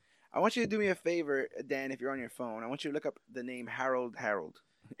there. I want you to do me a favor, Dan, if you're on your phone. I want you to look up the name Harold in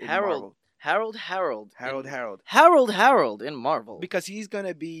Marvel. Because he's going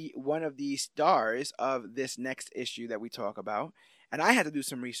to be one of the stars of this next issue that we talk about. And I had to do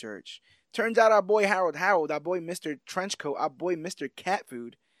some research. Turns out our boy Harold, our boy Mr. Trenchcoat, our boy Mr.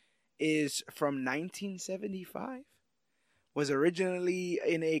 Catfood is from 1975. Was originally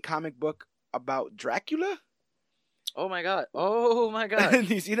in a comic book about Dracula. Oh my god! Do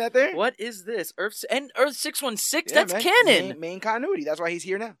you see that there? What is this? Earth 616. Yeah, that's canon. Main continuity. That's why he's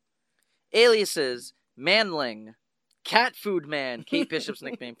here now. Aliases: Manling, Cat Food Man. Kate Bishop's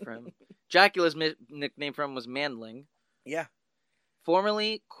nickname for him. Dracula's nickname for him was Manling. Yeah.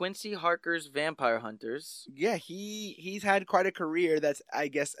 Formerly Quincy Harker's Vampire Hunters. Yeah, he's had quite a career that's, I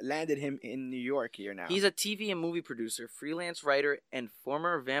guess, landed him in New York here now. He's a TV and movie producer, freelance writer, and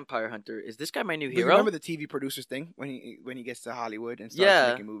former vampire hunter. Is this guy my new hero? hero? Remember the TV producers thing when he gets to Hollywood and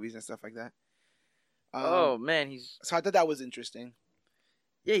starts making movies and stuff like that? Oh man, so I thought that was interesting.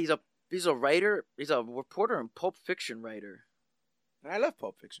 Yeah, he's a writer. He's a reporter and Pulp Fiction writer. I love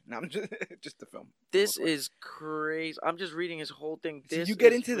Pulp Fiction. No, I'm just the film. This is crazy. I'm just reading his whole thing. So you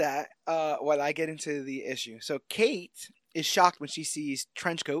get into that while I get into the issue. So Kate is shocked when she sees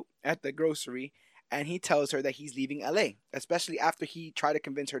Trenchcoat at the grocery, and he tells her that he's leaving LA, especially after he tried to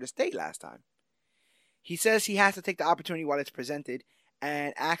convince her to stay last time. He says he has to take the opportunity while it's presented,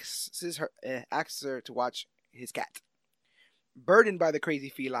 and asks her to watch his cat. Burdened by the crazy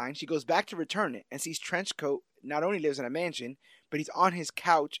feline, she goes back to return it and sees Trenchcoat not only lives in a mansion, but he's on his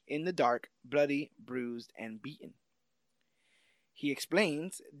couch in the dark, bloody, bruised, and beaten. He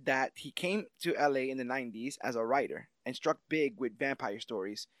explains that he came to LA in the 90s as a writer and struck big with vampire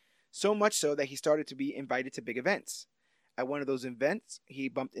stories, so much so that he started to be invited to big events. At one of those events, he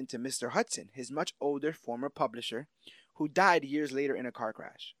bumped into Mr. Hudson, his much older former publisher, who died later in a car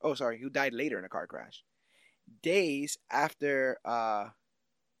crash. Days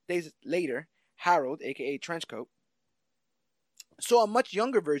later, Harold, aka Trenchcoat, saw a much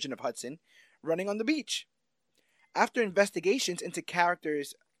younger version of Hudson running on the beach. After investigations into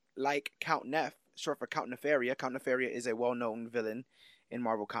characters like Count Neff, short for Count Nefaria. Count Nefaria is a well-known villain in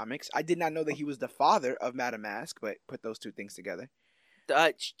Marvel Comics. I did not know that he was the father of Madame Mask, but put those two things together.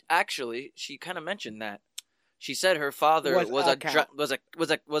 Actually, she kind of mentioned that. She said her father was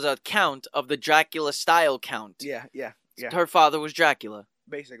a count of the Dracula style count. Yeah. Her father was Dracula,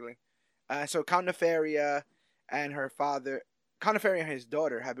 basically. So Count Nefaria and her father, Count Nefaria and his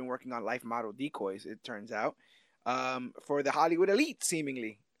daughter, have been working on life model decoys. It turns out, for the Hollywood elite,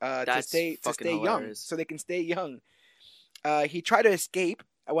 seemingly, to stay young, so they can stay young. He tried to escape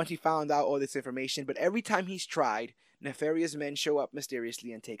once he found out all this information, but every time he's tried, Nefaria's men show up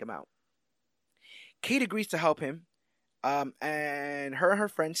mysteriously and take him out. Kate agrees to help him, and her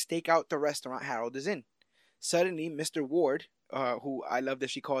friends stake out the restaurant Harold is in. Suddenly, Mr. Ward, who I love that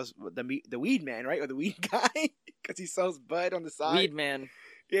she calls the weed man, right? Or the weed guy, because he sells bud on the side. Weed man.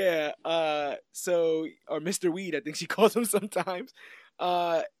 Yeah. Or Mr. Weed, I think she calls him sometimes.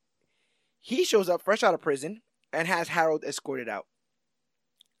 He shows up fresh out of prison and has Harold escorted out.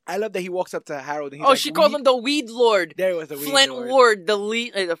 I love that he walks up to Harold. And he's she called him the Weed Lord. There was the Weed Flint Lord. Ward, the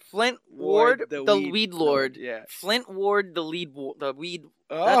lead. Flint Ward, the Weed Lord. Yeah. Flint Ward, the weed.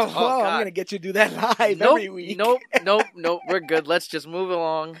 I'm gonna get you to do that live every week. Nope. We're good. Let's just move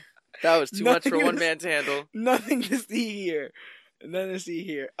along. That was too much for one man to handle. Nothing to see here. So that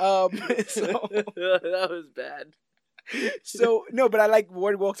was bad. So no, but I like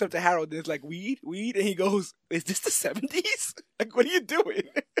Ward walks up to Harold and it's like weed, and he goes, "Is this the 70s? Like, what are you doing,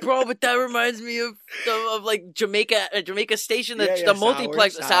 bro?" But that reminds me of like Jamaica Station, the yeah,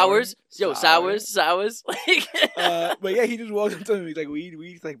 multiplex Sours. But yeah, he just walks up to him. He's like weed.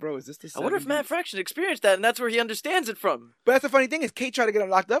 He's like, "Bro, is this the 70s?" I wonder if Matt Fraction experienced that, and that's where he understands it from. But that's the funny thing is, Kate tried to get him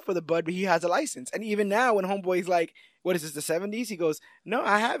locked up for the bud, but he has a license. And even now, when Homeboy's like, "What is this, the 70s?" He goes, "No,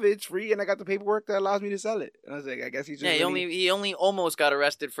 I have it. It's free, and I got the paperwork that allows me to sell it." And I was like, I guess he's just he only almost got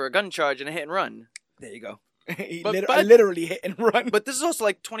arrested for a gun charge and a hit and run. There you go. But literally hit and run. But this is also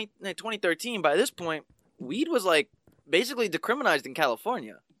like 2013. By this point, weed was like basically decriminalized in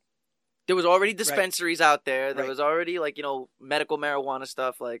California. There was already dispensaries out there. There was already medical marijuana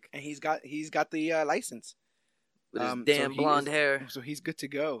stuff and he's got the license with his damn blonde hair. So he's good to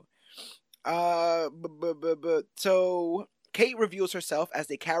go. So Kate reveals herself as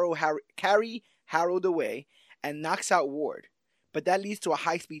they carry Harold away and knocks out Ward, but that leads to a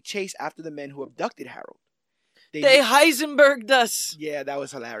high-speed chase after the men who abducted Harold. They Heisenberged us. Yeah, that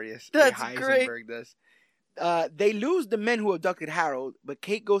was hilarious. That's they great. Heisenberged us. They lose the men who abducted Harold, but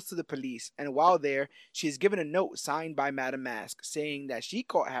Kate goes to the police, and while there, she is given a note signed by Madame Mask saying that she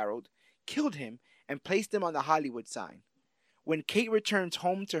caught Harold, killed him, and placed him on the Hollywood sign. When Kate returns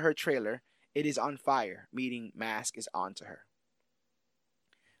home to her trailer, it is on fire, meaning Mask is onto her.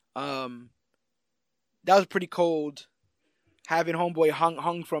 That was pretty cold. Having Homeboy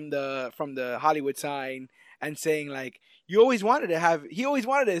hung from the Hollywood sign and saying like, he always wanted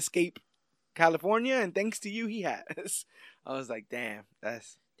to escape California, and thanks to you, he has. I was like, damn,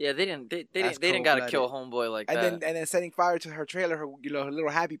 that's they didn't gotta kill Homeboy like that. And then setting fire to her trailer, her little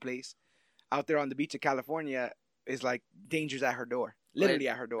happy place out there on the beach of California is like dangers at her door, literally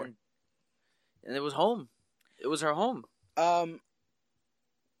at her door. And it was home. It was her home.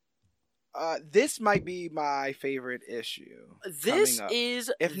 This might be my favorite issue. This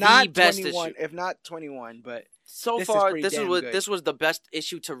is if not the best 21, issue. If not 21, but so far this was the best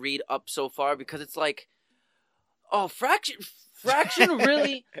issue to read up so far because it's like, Fraction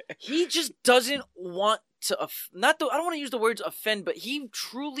really, he just doesn't want to I don't want to use the words offend, but he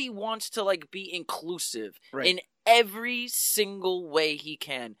truly wants to like be inclusive in every single way he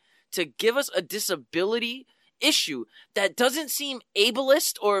can to give us a disability issue that doesn't seem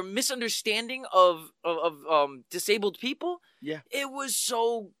ableist or misunderstanding of disabled people. Yeah, it was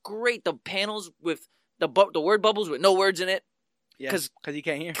so great. The panels with the word bubbles with no words in it. Yeah, because you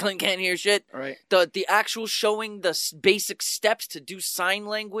can't hear. Clint can't hear shit. Right. The actual showing the basic steps to do sign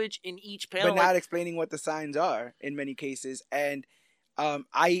language in each panel, but not explaining what the signs are in many cases. And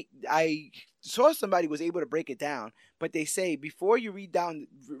I saw somebody was able to break it down, but they say before you read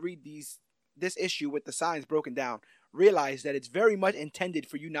this issue with the signs broken down, realize that it's very much intended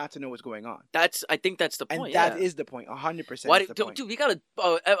for you not to know what's going on. I think that's the point. And that is the point. 100%. Dude, we got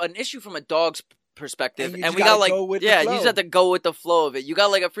an issue from a dog's perspective, and we got like you just have to go with the flow of it. You got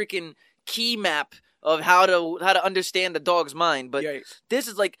like a freaking key map of how to understand the dog's mind. But this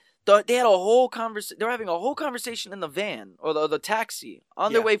is like they had a whole conversation. They were having a whole conversation in the van or the taxi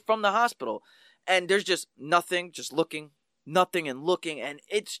on their way from the hospital, and there's just nothing, just looking, nothing and looking, and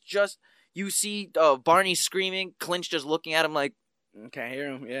it's just. You see Barney screaming, Clint's just looking at him like... Can't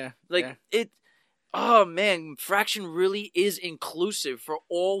hear him, yeah. Oh man, Fraction really is inclusive for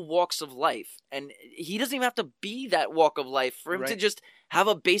all walks of life. And he doesn't even have to be that walk of life for him to Right. just have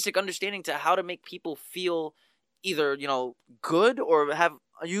a basic understanding to how to make people feel either, good or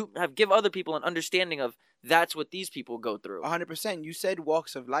give other people an understanding of that's what these people go through. 100%. You said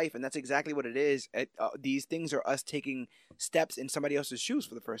walks of life, and that's exactly what it is. These things are us taking steps in somebody else's shoes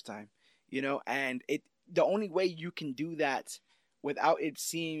for the first time, and the only way you can do that without it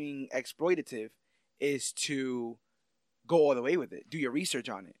seeming exploitative is to go all the way with it. Do your research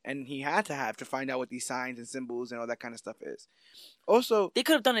on it. And he had to find out what these signs and symbols and all that kind of stuff is. Also, They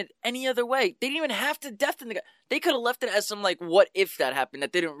could have done it any other way. They didn't even have to deafen the guy. They could have left it as some what if that happened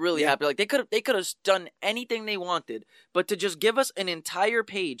that didn't really Yeah. happen. Like they could have done anything they wanted, but to just give us an entire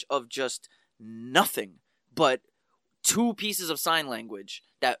page of just nothing but 2 pieces of sign language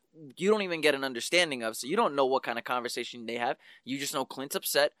that you don't even get an understanding of, so you don't know what kind of conversation they have. You just know Clint's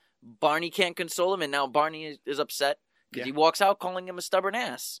upset. Barney can't console him, and now Barney is upset because he walks out calling him a stubborn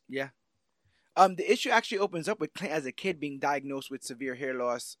ass. yeah. The issue actually opens up with Clint as a kid being diagnosed with severe hair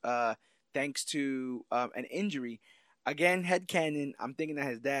loss, thanks to an injury. Again, headcanon, I'm thinking that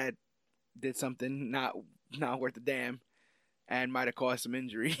his dad did something not worth a damn, and might have caused some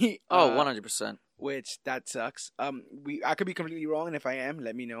injury. 100%. Which that sucks. I could be completely wrong, and if I am,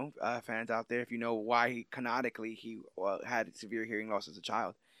 let me know, fans out there, if you know why canonically he had severe hearing loss as a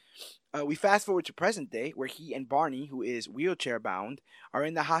child. We fast forward to present day, where he and Barney, who is wheelchair bound, are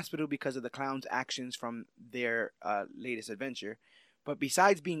in the hospital because of the clown's actions from their latest adventure. But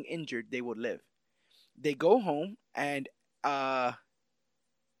besides being injured, they will live. They go home, and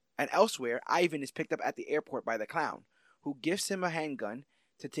elsewhere, Ivan is picked up at the airport by the clown, who gifts him a handgun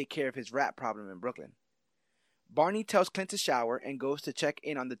to take care of his rat problem in Brooklyn. Barney tells Clint to shower and goes to check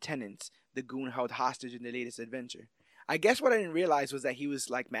in on the tenants the goon held hostage in the latest adventure. I guess what I didn't realize was that he was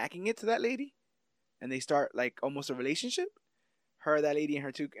macking it to that lady, and they start almost a relationship. Her, that lady, and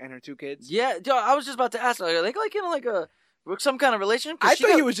her two kids. Yeah, I was just about to ask, are they in some kind of relationship? I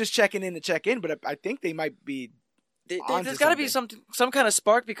thought he was just checking in to check in, but I think they might be. There's got to be some kind of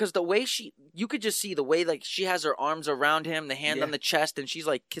spark, because the way you could just see the way she has her arms around him, the hand on the chest, and she's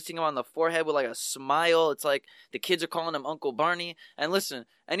kissing him on the forehead with a smile. It's like the kids are calling him Uncle Barney. And listen,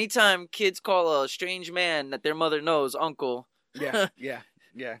 anytime kids call a strange man that their mother knows Uncle, yeah.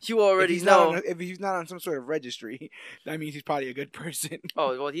 You already know. If he's not on some sort of registry, that means he's probably a good person.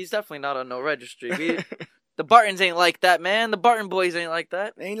 Oh well, he's definitely not on no registry. The Bartons ain't like that, man. The Barton boys ain't like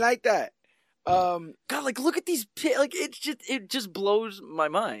that. They ain't like that. God, look at these. It just blows my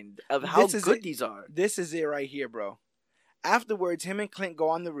mind of how good these are. This is it right here, bro. Afterwards, him and Clint go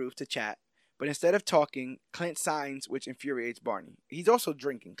on the roof to chat, but instead of talking, Clint signs, which infuriates Barney. He's also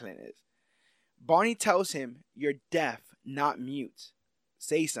drinking, Clint is. Barney tells him, "You're deaf, not mute.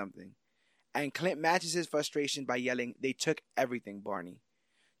 Say something." And Clint matches his frustration by yelling, "They took everything, Barney."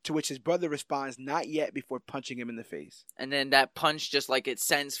 To which his brother responds, "Not yet," before punching him in the face. And then that punch just it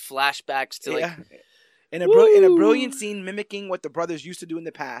sends flashbacks to In a brilliant scene mimicking what the brothers used to do in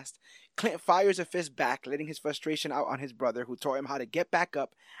the past, Clint fires a fist back, letting his frustration out on his brother, who taught him how to get back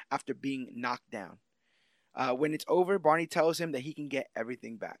up after being knocked down. When it's over, Barney tells him that he can get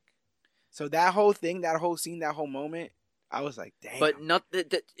everything back. So that whole thing, that whole scene, that whole moment, I was like, damn. But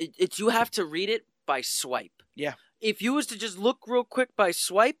you have to read it by swipe. Yeah. If you was to just look real quick by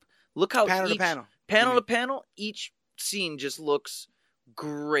swipe, look how panel to panel, each scene just looks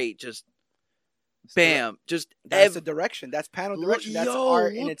great. Just bam, just that's the direction. That's panel direction. That's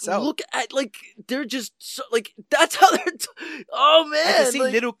art in itself. Look at they're just so, that's how they're. Oh man, I can see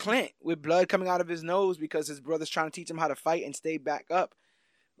little Clint with blood coming out of his nose because his brother's trying to teach him how to fight and stay back up.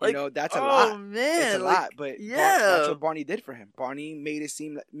 That's a lot. Oh man, it's a lot. But yeah, that's what Barney did for him. Barney made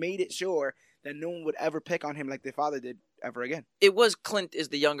it sure that no one would ever pick on him like their father did ever again. It was Clint is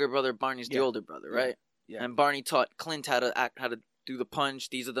the younger brother, Barney's the older brother, right? Yeah. And Barney taught Clint how to do the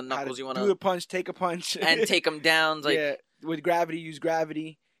punch. These are the knuckles you want to do the punch, take a punch, and take them down. With gravity, use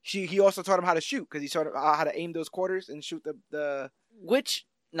gravity. He also taught him how to shoot because he taught him how to aim those quarters and shoot the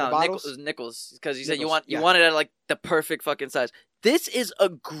Nichols because he said you wanted it at the perfect fucking size. This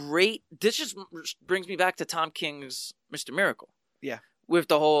just brings me back to Tom King's Mr. Miracle. Yeah. With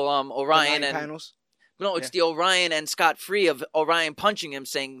the whole Orion and panels. No, it's the Orion and Scott Free of Orion punching him,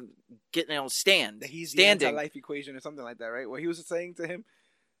 saying, stand. He's standing. The anti-life equation or something like that, right? What he was saying to him,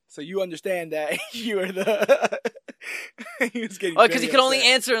 So you understand that you were the. He was getting. Oh, because he very could only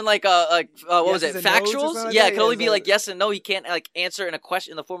upset. answer in what was it? Yeses and no's or Factuals? something like Yeah, that? it could only Yeah, be so- like yes and no. He can't like answer in a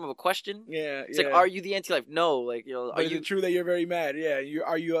question in the form of a question. Yeah, It's yeah. like, are you the anti-life? No. Like, But are is you? it true that you're very mad? Yeah.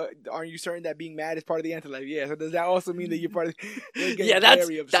 Aren't you certain that being mad is part of the anti-life? Yeah. So does that also mean that you're part of? They're getting Yeah, that's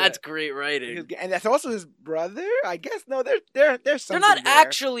very upset. great writing. And that's also his brother. I guess no. There's They're something not there.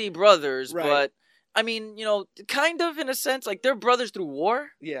 actually brothers, Right. but I mean, kind of in a sense, like they're brothers through war.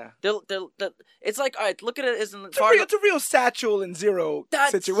 Yeah. They're it's like, all right, look at it as in It's a real Satchel and Zero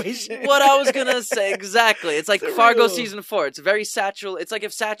That's situation. what I was gonna say exactly. It's like It's a Fargo real- season 4. It's very Satchel. It's like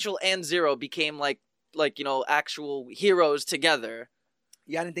if Satchel and Zero became like actual heroes together.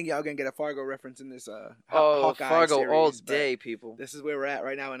 Yeah, I didn't think y'all were gonna get a Fargo reference in this Hawkeye Fargo series, all but day, people. This is where we're at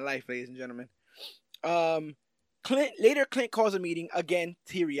right now in life, ladies and gentlemen. Clint calls a meeting again,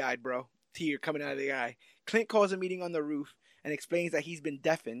 teary-eyed, bro. Tear coming out of the eye. Clint calls a meeting on the roof and explains that he's been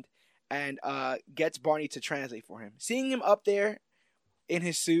deafened and gets Barney to translate for him. Seeing him up there in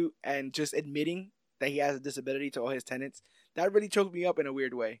his suit and just admitting that he has a disability to all his tenants, that really choked me up in a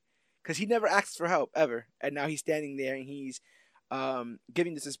weird way. Because he never asks for help, ever. And now he's standing there and he's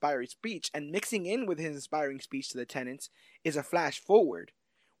giving this inspiring speech. And mixing in with his inspiring speech to the tenants is a flash forward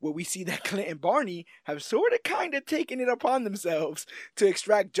where we see that Clint and Barney have sort of kind of taken it upon themselves to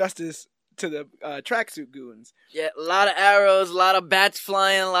extract justice to the tracksuit goons. Yeah, a lot of arrows, a lot of bats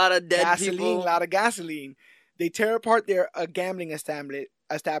flying, a lot of dead Gasoline, people. a lot of gasoline. They tear apart their gambling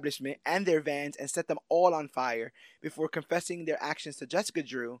establishment and their vans and set them all on fire before confessing their actions to Jessica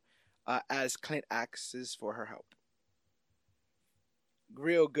Drew as Clint asks for her help.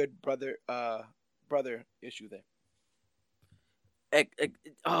 Real good brother issue there.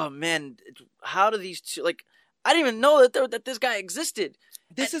 Oh man, how do these two, like, I didn't even know that this guy existed.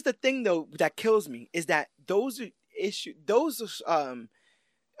 This is the thing though that kills me is that a lot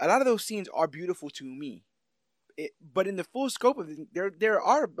of those scenes are beautiful to me, but in the full scope of it, they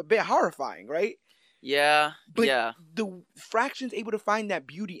are a bit horrifying, right? Yeah, But yeah. the Fraction's able to find that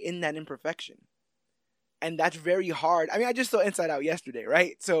beauty in that imperfection, and that's very hard. I mean, I just saw Inside Out yesterday,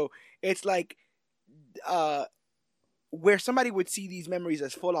 right? So it's like, where somebody would see these memories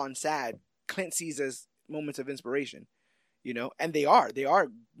as full on sad, Clint sees as moments of inspiration. And they are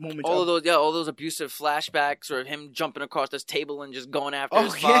moments. All those abusive flashbacks, or him jumping across this table and just going after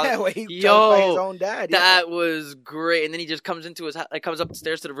his father. Oh yeah, where he jumped by his own dad. That was great. And then he just comes into his house, like comes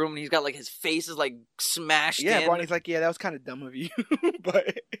upstairs to the room, and he's got like his face is like smashed. Yeah, in. Barney's like, yeah, that was kind of dumb of you, but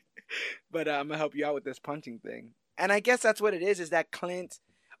I'm gonna help you out with this punching thing. And I guess that's what it is that Clint,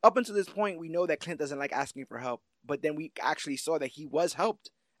 up until this point, we know that Clint doesn't like asking for help, but then we actually saw that he was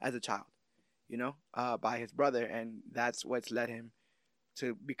helped as a child. By his brother, and that's what's led him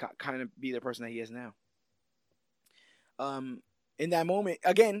to be the person that he is now. In that moment,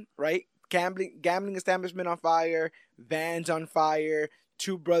 again, right? Gambling establishment on fire, vans on fire,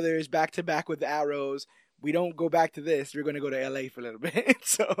 two brothers back to back with arrows. We don't go back to this. We're gonna go to LA for a little bit.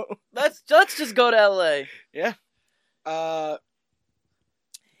 So let's just go to LA. Yeah.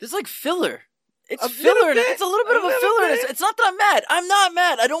 This is like filler. It's A filler. little bit. It's a little bit of a little filler. bit. It's not that I'm mad. I'm not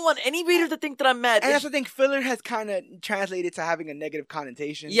mad. I don't want any reader to think that I'm mad. And that's the thing. Filler has kind of translated to having a negative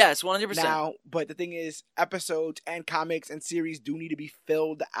connotation. Yes, 100%. Now, but the thing is, episodes and comics and series do need to be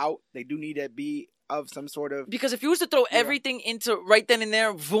filled out. They do need to be of some sort of... Because if you was to throw everything into right then and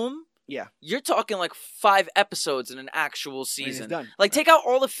there, boom, Yeah. you're talking like 5 episodes in an actual season. it's done. Like, take out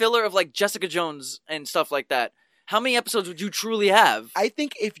all the filler of like Jessica Jones and stuff like that. How many episodes would you truly have? I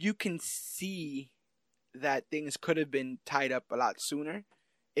think if you can see that things could have been tied up a lot sooner,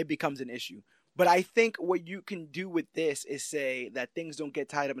 it becomes an issue. But I think what you can do with this is say that things don't get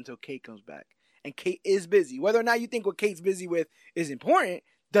tied up until Kate comes back. And Kate is busy. Whether or not you think what Kate's busy with is important,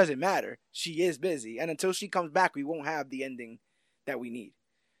 doesn't matter. She is busy. And until she comes back, we won't have the ending that we need.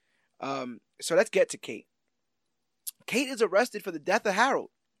 So let's get to Kate. Kate is arrested for the death of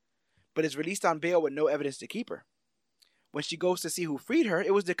Harold, but is released on bail with no evidence to keep her. When she goes to see who freed her,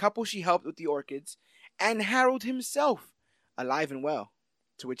 it was the couple she helped with the orchids, and Harold himself, alive and well,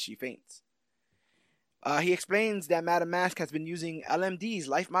 to which she faints. He explains that Madame Mask has been using LMDs,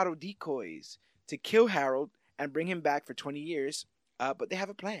 life model decoys, to kill Harold and bring him back for 20 years, but they have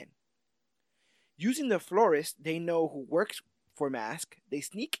a plan. Using the florist they know who works for Mask, they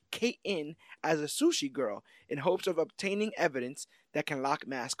sneak Kate in as a sushi girl in hopes of obtaining evidence that can lock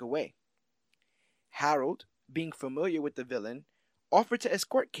Mask away. Harold, being familiar with the villain, offered to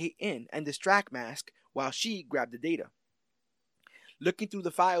escort Kate in and distract Mask while she grabbed the data. Looking through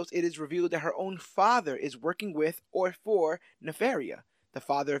the files, it is revealed that her own father is working with or for Nefaria, the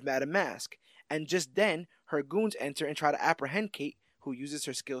father of Madame Mask, and just then, her goons enter and try to apprehend Kate who uses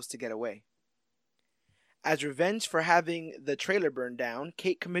her skills to get away. As revenge for having the trailer burned down,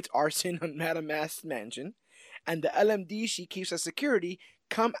 Kate commits arson on Madame Mask's mansion, and the LMD she keeps as security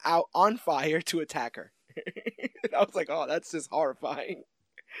come out on fire to attack her. I was like, oh, that's just horrifying.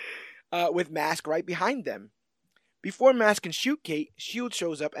 With Mask right behind them. Before Mask can shoot Kate, S.H.I.E.L.D.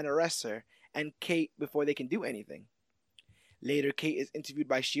 shows up and arrests her, and Kate before they can do anything. Later, Kate is interviewed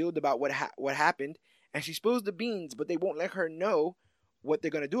by S.H.I.E.L.D. about what happened, and she spills the beans, but they won't let her know what they're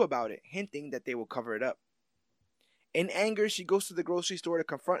going to do about it, hinting that they will cover it up. In anger, she goes to the grocery store to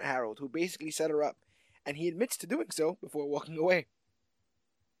confront Harold, who basically set her up, and he admits to doing so before walking away.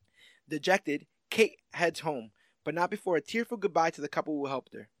 Dejected, Kate heads home, but not before a tearful goodbye to the couple who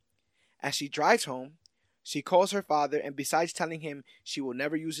helped her. As she drives home, she calls her father, and besides telling him she will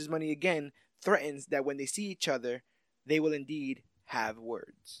never use his money again, threatens that when they see each other, they will indeed have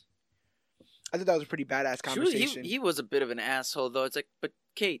words. I thought that was a pretty badass conversation. He was a bit of an asshole, though. It's like, but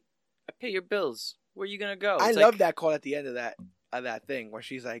Kate, I pay your bills. Where are you gonna go? I love that call at the end of that thing where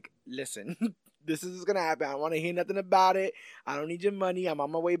she's like, "Listen, this is gonna happen. I don't want to hear nothing about it. I don't need your money. I'm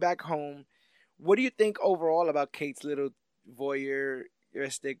on my way back home." What do you think overall about Kate's little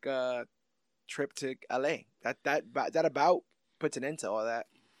voyeuristic trip to LA? That about puts an end to all that.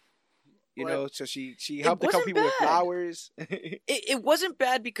 You know, so she helped a couple people with flowers. It wasn't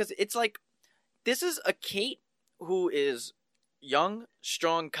bad because it's like, this is a Kate who is young,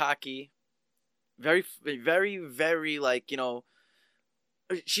 strong, cocky, very, very, very, like, you know,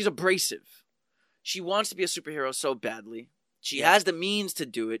 she's abrasive. She wants to be a superhero so badly. She has the means to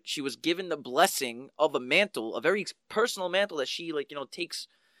do it. She was given the blessing of a mantle, a very personal mantle that she, like, you know, takes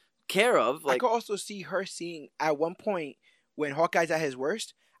care of. Like, I could also see her seeing, at one point, when Hawkeye's at his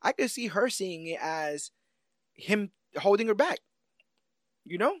worst, I could see her seeing it as him holding her back.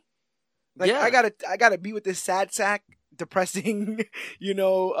 You know? Like, I gotta be with this sad sack, depressing, you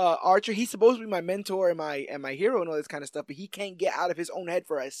know, Archer. He's supposed to be my mentor and my hero and all this kind of stuff, but he can't get out of his own head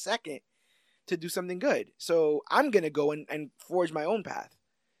for a second to do something good. So I'm gonna go and forge my own path.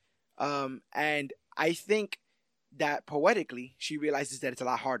 And I think that poetically she realizes that it's a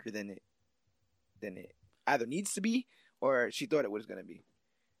lot harder than it either needs to be or she thought it was gonna be.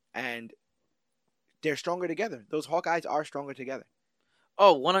 And they're stronger together. Those Hawkeyes are stronger together.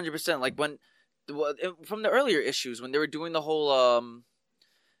 Oh, 100%. Like, from the earlier issues, when they were doing the whole,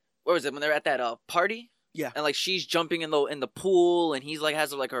 what was it, when they were at that party? Yeah. And, like, she's jumping in the pool, and he's, like,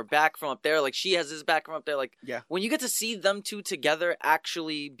 has, like, her back from up there. Like, she has his back from up there. Like, yeah. When you get to see them two together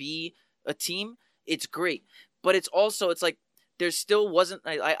actually be a team, it's great. But it's also, it's like, there still wasn't,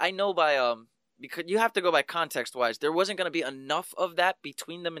 I know by, because you have to go by context-wise, there wasn't going to be enough of that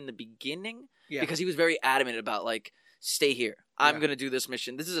between them in the beginning. Yeah. Because he was very adamant about, like, stay here. I'm going to do this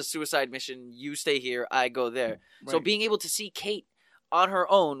mission. This is a suicide mission. You stay here. I go there. Right. So being able to see Kate on her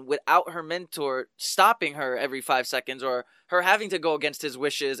own without her mentor stopping her every 5 seconds or her having to go against his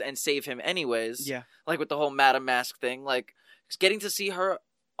wishes and save him anyways. Yeah. Like with the whole Madame Mask thing. Like, getting to see her,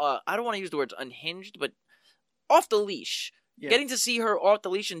 I don't want to use the words unhinged, but off the leash. Yeah. Getting to see her off the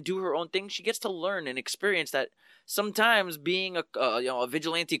leash and do her own thing, she gets to learn and experience that sometimes being a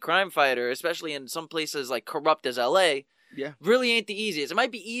vigilante crime fighter, especially in some places like corrupt as LA, really ain't the easiest. It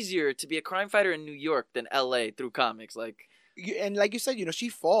might be easier to be a crime fighter in New York than LA through comics. Like, and like you said, you know, she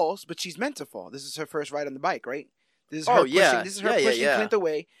falls, but she's meant to fall. This is her first ride on the bike, right? This is her pushing Clint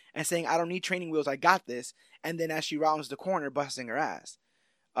away and saying, "I don't need training wheels. I got this." And then as she rounds the corner, busting her ass.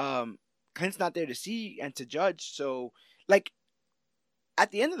 Clint's not there to see and to judge, so. Like,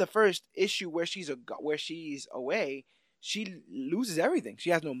 at the end of the first issue where she's away, she loses everything. She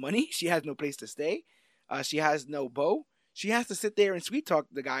has no money. She has no place to stay. She has no bow. She has to sit there and sweet talk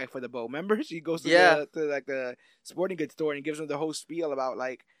the guy for the bow. Remember? She goes to the sporting goods store and gives him the whole spiel about,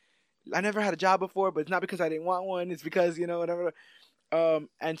 like, I never had a job before, but it's not because I didn't want one. It's because, you know, whatever.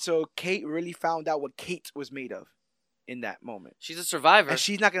 And so Kate really found out what Kate was made of in that moment. She's a survivor. And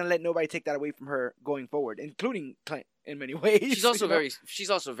she's not going to let nobody take that away from her going forward, including Clint. In many ways, she's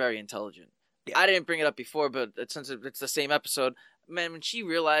also very intelligent. Yeah. I didn't bring it up before, but since it's the same episode, man, when she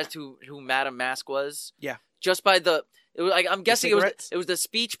realized who Madame Mask was, just by I'm guessing it was the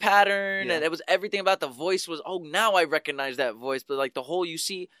speech pattern and it was everything about the voice was. Oh, now I recognize that voice, but like the whole you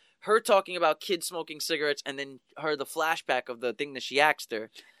see her talking about kids smoking cigarettes, and then the flashback of the thing that she asked her.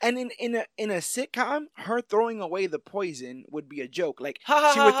 And in a sitcom, her throwing away the poison would be a joke. Like,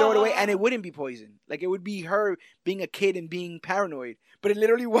 she would throw it away, and it wouldn't be poison. Like, it would be her being a kid and being paranoid. But it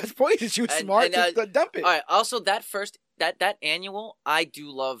literally was poison. She was smart to dump it. All right. Also, that first that annual, I do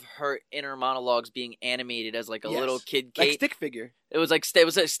love her inner monologues being animated as like a little kid Kate. Like stick figure. It was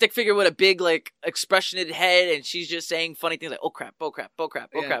a stick figure with a big like expressionate head, and she's just saying funny things like "oh crap, oh crap, oh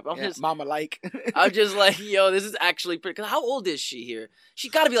crap, oh crap." Mama like. I'm just like, yo, this is actually pretty. Cause how old is she here? She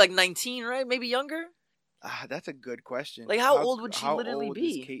got to be like 19, right? Maybe younger. That's a good question. Like, how old would she literally how old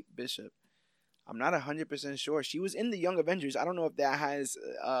be? Is Kate Bishop? I'm not 100% sure. She was in the Young Avengers. I don't know if that has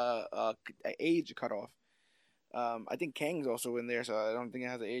an age cutoff. I think Kang's also in there, so I don't think it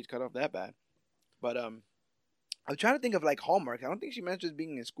has an age cutoff that bad. But I'm trying to think of like Hallmark. I don't think she mentions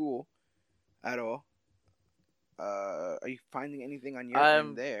being in school at all. Are you finding anything on your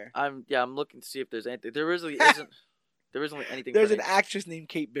end there? I'm looking to see if there's anything. There really isn't. There isn't anything. There's an actress named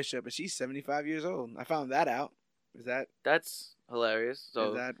Kate Bishop, and she's 75 years old. I found that out. That's hilarious. So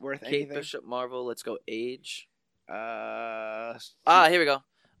is that worth Kate anything? Bishop Marvel. Let's go age. Here we go.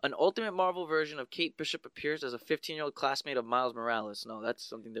 An Ultimate Marvel version of Kate Bishop appears as a 15-year-old classmate of Miles Morales. No, that's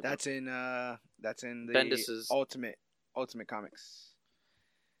something different. That's in the Bendis's Ultimate Comics.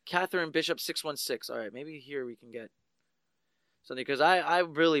 Catherine Bishop 616. All right, maybe here we can get something, because I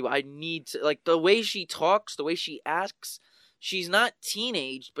need to, like, the way she talks, the way she acts. She's not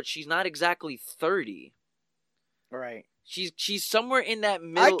teenage, but she's not exactly 30. Right. She's somewhere in that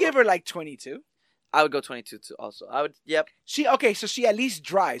middle. I'd give her like 22. I would go 22 too. Also, I would. Yep. So she at least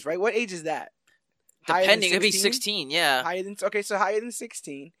drives, right? What age is that? Depending, it'd be 16. Yeah. So higher than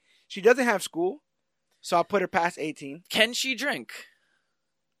 16. She doesn't have school, so I'll put her past 18. Can she drink?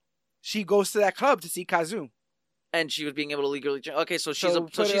 She goes to that club to see Kazu. And she was being able to legally drink. Okay, so she's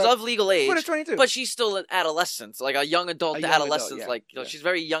So she's of legal age. Put her 22. But she's still an adolescent, like a young adult to adolescence. She's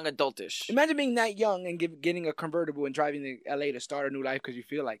very young adultish. Imagine being that young and getting a convertible and driving to LA to start a new life because you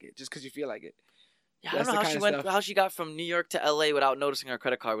feel like it. Just because you feel like it. Yeah, I don't know how she got from New York to LA without noticing her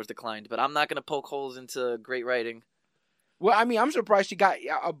credit card was declined. But I'm not gonna poke holes into great writing. Well, I mean, I'm surprised she got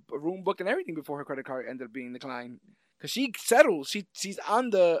a room booked and everything before her credit card ended up being declined. Because she settles. She's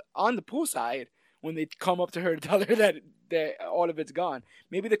on the poolside when they come up to her to tell her that all of it's gone.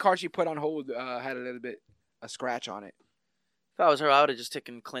 Maybe the card she put on hold had a scratch on it. If I was her, I would have just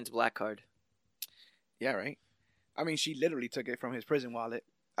taken Clint's black card. Yeah, right. I mean, she literally took it from his prison wallet.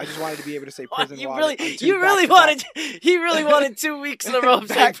 I just wanted to be able to say prison He wallet. really wanted 2 weeks in a row of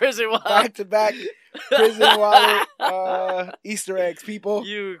saying prison wallet. Back to back prison wallet Easter eggs, people.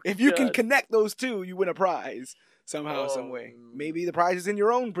 If you can connect those two, you win a prize somehow, some way. Maybe the prize is in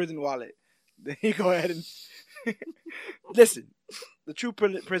your own prison wallet. Then you go ahead and listen. The true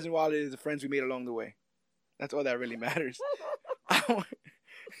prison wallet is the friends we made along the way. That's all that really matters.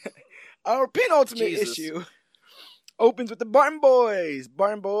 Our penultimate issue opens with the Barton Boys.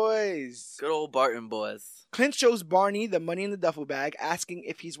 Good old Barton Boys. Clint shows Barney the money in the duffel bag, asking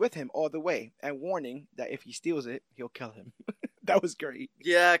if he's with him all the way, and warning that if he steals it, he'll kill him. That was great.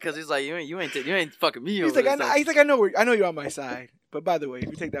 Yeah, because he's like, you ain't fucking me. He's like, I know you're on my side, but by the way, if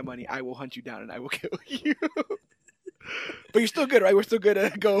you take that money, I will hunt you down and I will kill you. But you're still good, right? We're still good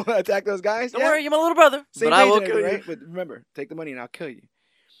to go attack those guys. Don't worry, you're my little brother. Same but I will kill you. Right? But remember, take the money and I'll kill you.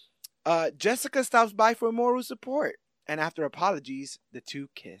 Jessica stops by for moral support. And after apologies, the two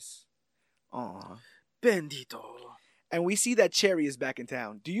kiss. Aww. Bendito. And we see that Cherry is back in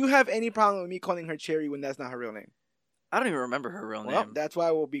town. Do you have any problem with me calling her Cherry when that's not her real name? I don't even remember her real name. That's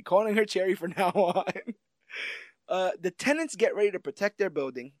why we'll be calling her Cherry from now on. The tenants get ready to protect their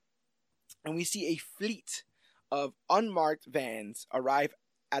building. And we see a fleet of unmarked vans arrive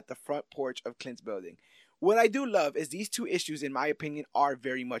at the front porch of Clint's building. What I do love is these two issues, in my opinion, are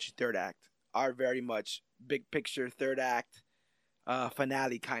very much third act. Are very much big picture, third act,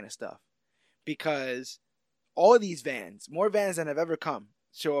 finale kind of stuff. Because all of these vans, more vans than have ever come,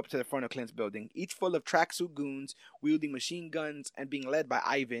 show up to the front of Clint's building, each full of tracksuit goons, wielding machine guns, and being led by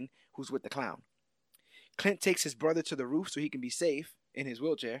Ivan, who's with the clown. Clint takes his brother to the roof so he can be safe in his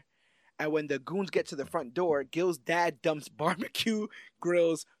wheelchair. And when the goons get to the front door, Gil's dad dumps barbecue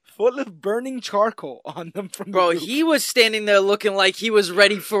grills full of burning charcoal on them from the roof. He was standing there looking like he was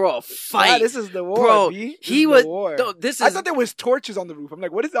ready for a fight. Nah, this is the war, bro. He was. War. No, I thought there was torches on the roof. I'm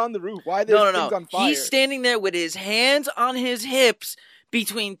like, what is on the roof? Why are there things on fire? He's standing there with his hands on his hips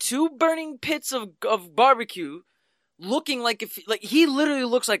between two burning pits of barbecue, looking like he literally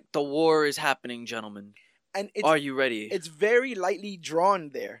looks like the war is happening, gentlemen. And are you ready? It's very lightly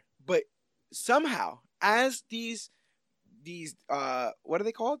drawn there. But somehow, as these what are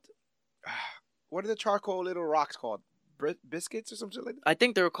they called? What are the charcoal little rocks called? Biscuits or something like that? I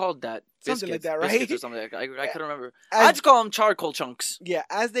think they were called that. Something like that, right? Biscuits or something like that. I couldn't remember. I just call them charcoal chunks. Yeah,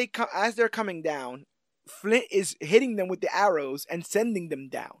 as they're coming down, Flint is hitting them with the arrows and sending them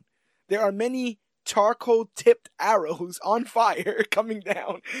down. There are many charcoal tipped arrows on fire coming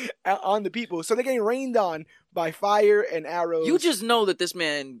down on the people. So they're getting rained on by fire and arrows. You just know that this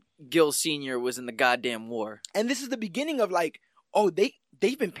man, Gil Sr., was in the goddamn war. And this is the beginning of like, oh,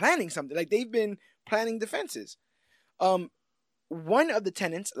 they've been planning something. Like they've been planning defenses. One of the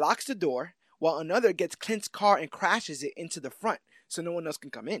tenants locks the door while another gets Clint's car and crashes it into the front so no one else can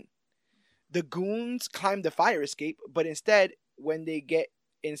come in. The goons climb the fire escape, but instead, when they get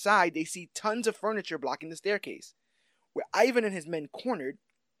inside, they see tons of furniture blocking the staircase. Where Ivan and his men cornered,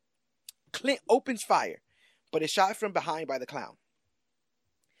 Clint opens fire, but is shot from behind by the clown.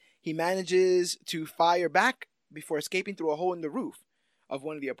 He manages to fire back before escaping through a hole in the roof of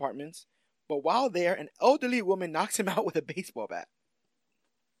one of the apartments, but while there, an elderly woman knocks him out with a baseball bat.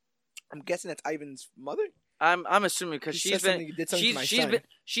 I'm guessing that's Ivan's mother? I'm assuming because she's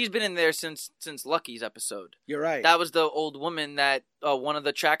been in there since Lucky's episode. You're right. That was the old woman that one of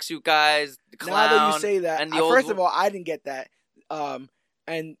the tracksuit guys, the clown. Now that you say that, and first of all, I didn't get that.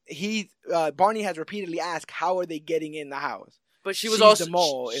 And Barney has repeatedly asked, how are they getting in the house? But she was she's also the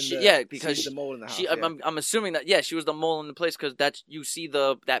mole because she's the mole in the house. I'm assuming that she was the mole in the place because that's you see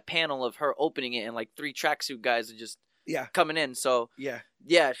that panel of her opening it and like 3 tracksuit guys are just coming in. So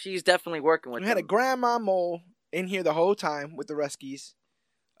yeah, she's definitely working with. We had a grandma mole in here the whole time with the Ruskies,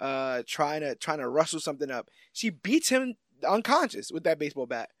 trying to rustle something up. She beats him unconscious with that baseball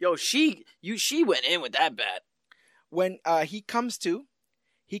bat. Yo, she went in with that bat. When he comes to,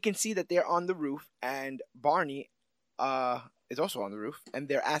 he can see that they're on the roof and Barney is also on the roof, and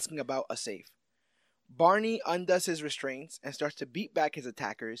they're asking about a safe. Barney undoes his restraints and starts to beat back his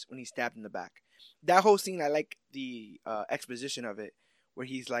attackers when he's stabbed in the back. That whole scene, I like the exposition of it, where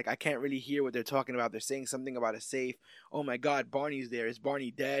he's like, I can't really hear what they're talking about. They're saying something about a safe. Oh my God, Barney's there. Is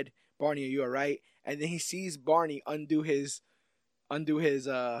Barney dead? Barney, are you all right? And then he sees Barney undo his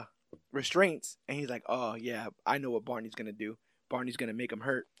restraints, and he's like, oh yeah, I know what Barney's gonna do. Barney's gonna make him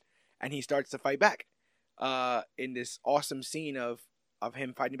hurt, and he starts to fight back. In this awesome scene of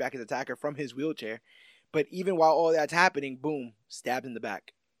him fighting back his attacker from his wheelchair. But even while all that's happening, boom, stabbed in the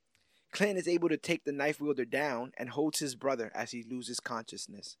back. Clint is able to take the knife wielder down and holds his brother as he loses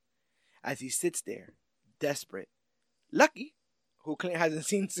consciousness. As he sits there, desperate. Lucky, who Clint hasn't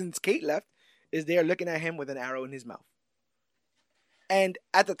seen since Kate left, is there looking at him with an arrow in his mouth. And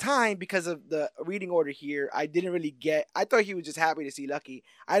at the time, because of the reading order here, I thought he was just happy to see Lucky.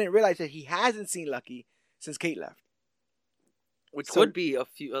 I didn't realize that he hasn't seen Lucky since Kate left. Which would be at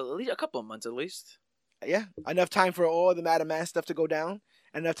least a couple of months at least. Yeah, enough time for all the Madam Man stuff to go down,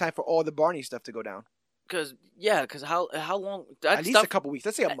 and enough time for all the Barney stuff to go down. Because how long? At least a couple weeks.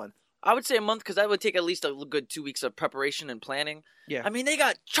 Let's say a month. I would say a month because that would take at least a good 2 weeks of preparation and planning. Yeah. I mean, they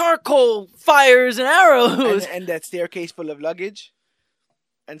got charcoal fires and arrows. And that staircase full of luggage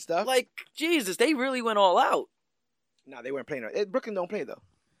and stuff. Like, Jesus, they really went all out. No, they weren't playing. Brooklyn don't play, though.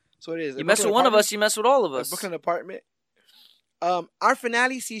 So it is. You mess with one of us, you mess with all of us. Brooklyn apartment. Our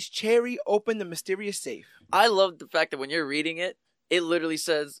finale sees Cherry open the mysterious safe. I love the fact that when you're reading it, it literally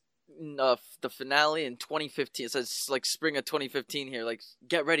says the finale in 2015. It says like spring of 2015 here. Like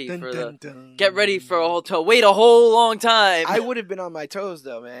get ready to wait a whole long time. I would have been on my toes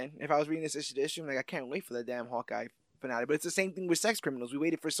though, man. If I was reading this issue to issue, I'm like, I can't wait for the damn Hawkeye finale. But it's the same thing with Sex Criminals. We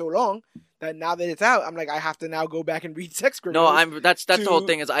waited for so long that now that it's out, I'm like, I have to now go back and read Sex Criminals. No, that's the whole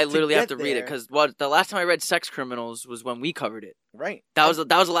thing is I literally have to read it because the last time I read Sex Criminals was when we covered it. Right. That was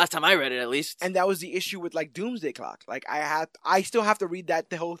the last time I read it at least. And that was the issue with like Doomsday Clock. Like I still have to read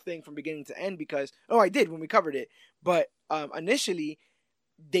the whole thing from beginning to end because I did when we covered it. But initially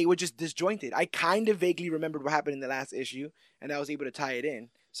they were just disjointed. I kind of vaguely remembered what happened in the last issue, and I was able to tie it in.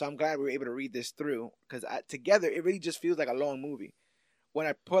 So I'm glad we were able to read this through because together it really just feels like a long movie. When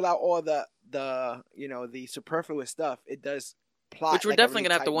I pull out all the superfluous stuff, it does plot. Which we're definitely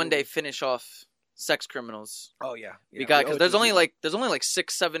gonna have to one day finish off Sex Criminals. Oh yeah, because there's only like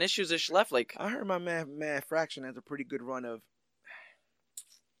 6-7 issues ish left. Like I heard my man Fraction has a pretty good run of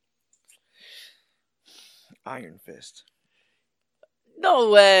Iron Fist.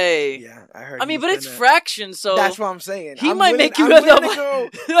 No way. Yeah, I heard. I mean, but it's Fraction, so that's what I'm saying. He might make you end up.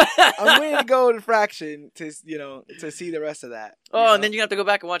 I'm willing to go to Fraction to see the rest of that. And then you have to go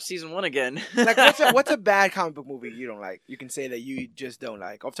back and watch season 1 again. Like, what's a bad comic book movie you don't like? You can say that you just don't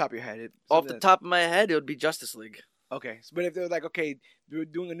like off the top of your head. Off the top of my head, it would be Justice League. Okay, but if they're like, okay, we're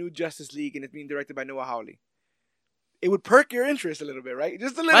doing a new Justice League and it's being directed by Noah Hawley, it would perk your interest a little bit, right?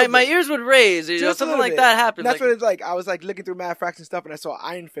 Just a little bit. My ears would raise. Something like that happens. That's what it's like. I was like looking through Mad Fraction stuff and I saw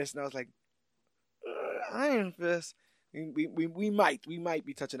Iron Fist and I was like, Iron Fist. We might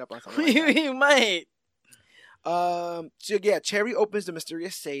be touching up on something. Like that. We might. So yeah, Cherry opens the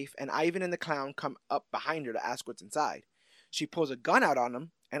mysterious safe, and Ivan and the clown come up behind her to ask what's inside. She pulls a gun out on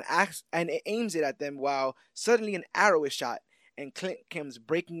them and aims it at them while suddenly an arrow is shot, and Clint comes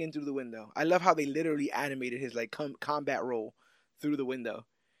breaking in through the window. I love how they literally animated his like combat roll through the window,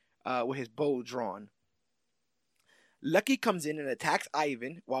 with his bow drawn. Lucky comes in and attacks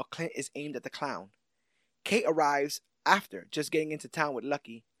Ivan while Clint is aimed at the clown. Kate arrives after just getting into town with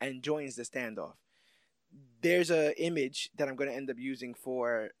Lucky and joins the standoff. There's a image that I'm going to end up using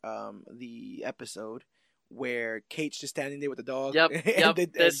for the episode where Kate's just standing there with the dog. Yep.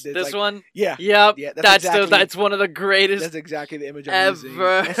 This like, one. Yeah. Yep. Yeah. That's one of the greatest. That's exactly the image I'm ever. using.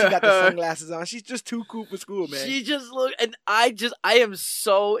 And she got the sunglasses on. She's just too cool for school, man. She just look, and I am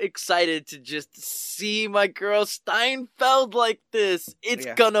so excited to just see my girl Steinfeld like this. It's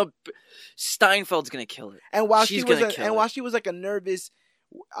Steinfeld's gonna kill it. And while she was like a nervous,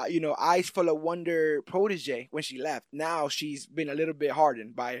 eyes full of wonder protege when she left, now she's been a little bit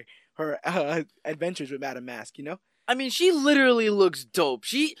hardened by her adventures with Madame Mask, I mean, she literally looks dope.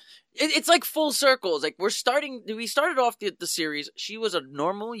 It's like full circles. Like we started off the series. She was a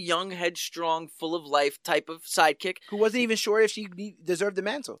normal, young, headstrong, full of life type of sidekick who wasn't even sure if she deserved the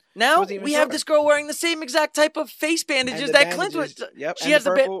mantle. Now we have this girl wearing the same exact type of face bandages that Clint was. Yep. She has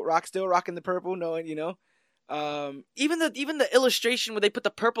the purple. Still rocking the purple, knowing even the illustration where they put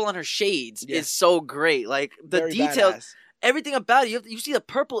the purple on her shades is so great. Like the Very details. badass. Everything about it, you see the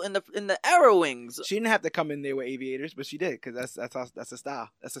purple in the arrow wings. She didn't have to come in there with aviators, but she did because that's a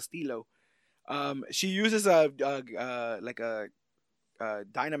style. That's a stilo. She uses a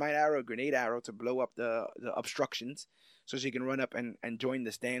dynamite arrow, grenade arrow to blow up the obstructions, so she can run up and join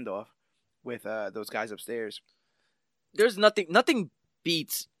the standoff with those guys upstairs. There's nothing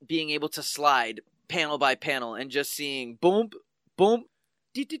beats being able to slide panel by panel and just seeing boom, boom.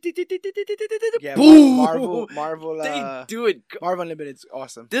 Yeah, boom. Marvel. They do it. Marvel Unlimited's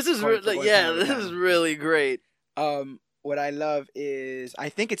awesome. This is is really great. What I love is I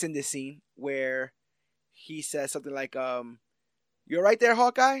think it's in this scene where he says something like, "You're right there,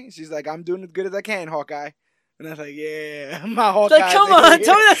 Hawkeye." She's like, "I'm doing as good as I can, Hawkeye." And I was like, "Yeah, my Hawkeye." Like, come on,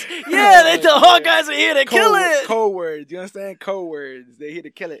 tell me that. Yeah, the Hawkeyes are here to kill it. Code words, you understand? Code words. They're here to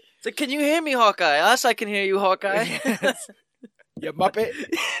kill it. It's like, can you hear me, Hawkeye? Yes, I can hear you, Hawkeye. You Muppet.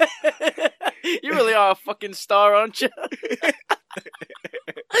 You really are a fucking star, aren't you?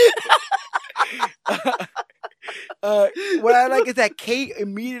 What I like is that Kate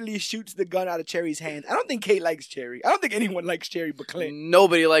immediately shoots the gun out of Cherry's hand. I don't think Kate likes Cherry. I don't think anyone likes Cherry but Clint.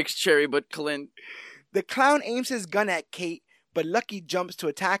 Nobody likes Cherry but Clint. The clown aims his gun at Kate, but Lucky jumps to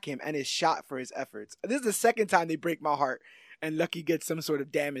attack him and is shot for his efforts. This is the second time they break my heart, and Lucky gets some sort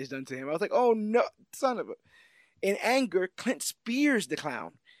of damage done to him. I was like, oh no, son of a... In anger, Clint spears the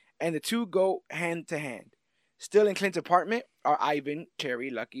clown, and the two go hand to hand. Still in Clint's apartment are Ivan,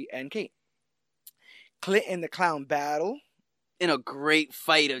 Cherry, Lucky, and Kate. Clint and the clown battle. In a great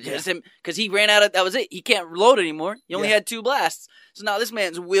fight of just him, because he ran out of, that was it. He can't reload anymore. He only had 2 blasts. So now this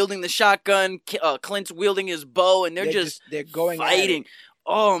man's wielding the shotgun, Clint's wielding his bow, and they're going fighting.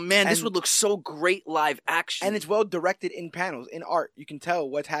 Oh man, this would look so great live action. And it's well directed in panels, in art. You can tell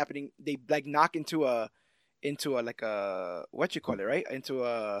what's happening. They like knock into a like a, what you call it, right? Into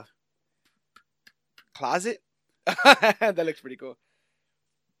a closet. That looks pretty cool.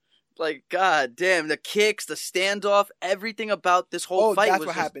 Like, god damn, the kicks, the standoff, everything about this whole fight. That's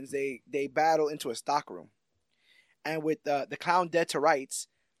what happens. They battle into a stockroom, and with the clown dead to rights,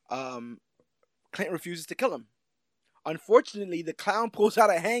 Clint refuses to kill him. Unfortunately, the clown pulls out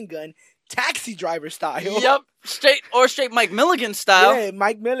a handgun, Taxi Driver style. Yep, straight Mike Milligan style. Yeah,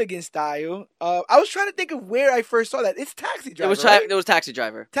 Mike Milligan style. I was trying to think of where I first saw that. It's Taxi Driver. It was Taxi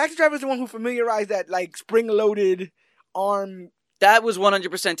Driver. Taxi Driver is the one who familiarized that like spring-loaded arm. That was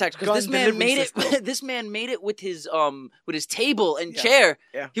 100% Taxi, because this man made system. it. This man made it with his table and Yeah. chair.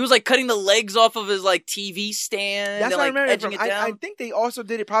 Yeah. He was like cutting the legs off of his like TV stand. That's and, what I like, remember. edging it down. I think they also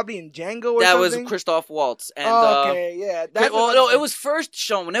did it probably in Django or that something. was Christoph Waltz. And, okay, yeah. it was first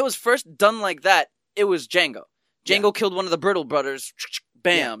shown when it was first done like that. It was Django. Django killed one of the Brittle brothers.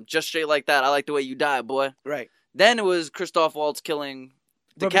 Bam, just straight like that. I like the way you die, boy. Right. Then it was Christoph Waltz killing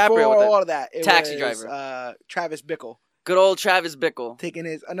But DiCaprio before with it. all of that, it Taxi was, Driver. Travis Bickle. Good old Travis Bickle. Taking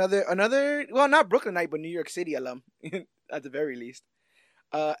his another well, not Brooklynite, but New York City alum at the very least.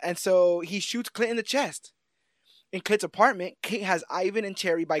 And so he shoots Clint in the chest. In Clint's apartment, Kate has Ivan and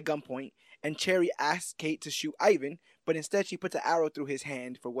Cherry by gunpoint, and Cherry asks Kate to shoot Ivan, but instead she puts an arrow through his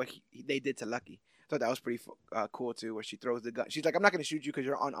hand for what they did to Lucky. I thought that was pretty cool too, where she throws the gun. She's like, "I'm not going to shoot you because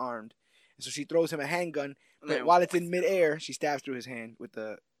you're unarmed," and so she throws him a handgun. But while it's in midair, she stabs through his hand with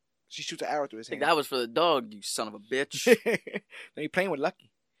the She shoots an arrow through his I think hand. that was for the dog, you son of a bitch. Now you're playing with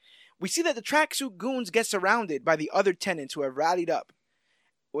Lucky. We see that the tracksuit goons get surrounded by the other tenants who have rallied up,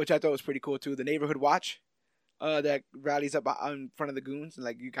 which I thought was pretty cool too. The neighborhood watch that rallies up in front of the goons and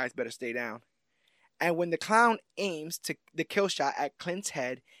like, you guys better stay down. And when the clown aims the kill shot at Clint's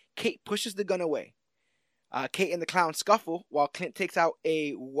head, Kate pushes the gun away. Kate and the clown scuffle while Clint takes out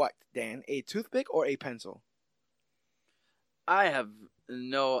a what, Dan? A toothpick or a pencil? I have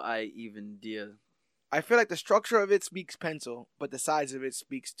no idea. I feel like the structure of it speaks pencil, but the size of it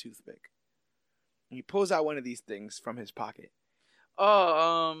speaks toothpick. And he pulls out one of these things from his pocket.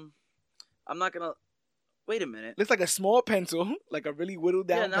 Oh, I'm not gonna. Wait a minute. Looks like a small pencil, like a really whittled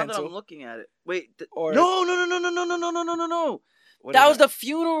down now pencil. that I'm looking at it. Wait. Or- No. What That is was the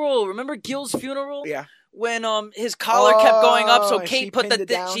funeral. Remember Gil's funeral? Yeah. When his collar kept going up, so and Kate she put pinned it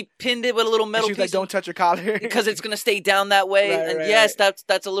down. she pinned it with a little And metal she was piece like, "Don't touch your collar," because it's gonna stay down that way. Right, and right, yes, right.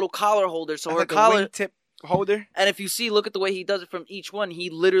 that's a little collar holder. So That's her like a collar. wingtip holder. And if you see, look at the way he does it from each one. He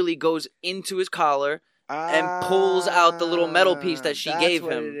literally goes into his collar and pulls out the little metal piece that she gave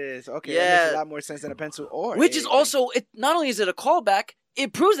That's him. what it is. Okay, Yeah. that makes a lot more sense than a pencil or Which is a- also, not only is it a callback,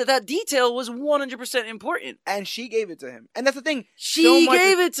 it proves that detail was 100% important. And she gave it to him, and that's the thing. She So much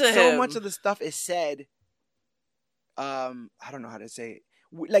gave of- it to him. So much of the stuff is said. I don't know how to say it.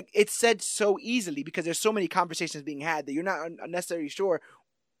 Like, it's said so easily because there's so many conversations being had that you're not necessarily sure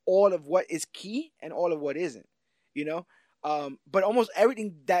all of what is key and all of what isn't. You know, but almost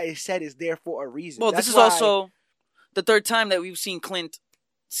everything that is said is there for a reason. Well, That's this is why- also the third time that we've seen Clint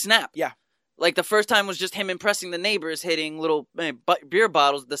snap. Yeah. Like, the first time was just him impressing the neighbors, hitting little beer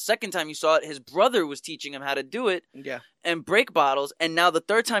bottles. The second time you saw it, his brother was teaching him how to do it Yeah. and break bottles. And now the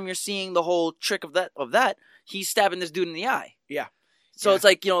third time you're seeing the whole trick of that, he's stabbing this dude in the eye. Yeah. So Yeah. it's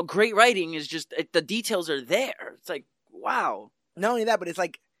like, great writing is just, the details are there. It's like, wow. Not only that, but it's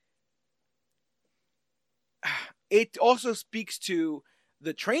like it also speaks to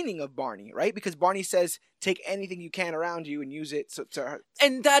the training of Barney, right? Because Barney says, "Take anything you can around you and use it to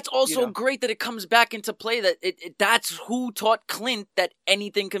And that's also You know. great that it comes back into play that that's who taught Clint that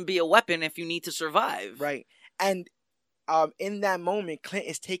anything can be a weapon if you need to survive. right." And in that moment, Clint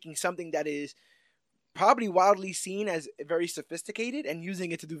is taking something that is probably wildly seen as very sophisticated and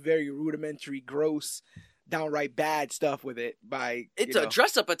using it to do very rudimentary, gross, downright bad stuff with it. It's a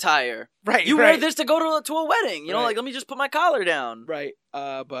dress-up attire. right. You right, wear this to go to a wedding. You know, Right. like, let me just put my collar down. right?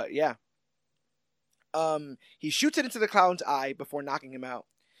 But yeah. He shoots it into the clown's eye before knocking him out.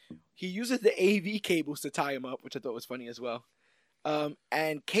 He uses the AV cables to tie him up, which I thought was funny as well.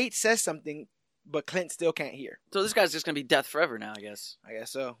 And Kate says something, but Clint still can't hear. So this guy's just going to be death forever now, I guess. I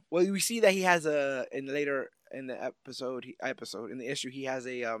guess so. Well, we see that he has in the issue, he has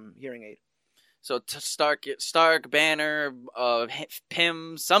a hearing aid. So Stark, Banner,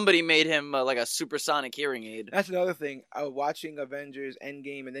 Pym, somebody made him like a supersonic hearing aid. That's another thing. Watching Avengers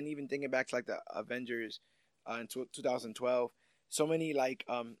Endgame, and then even thinking back to like the Avengers in 2012, so many like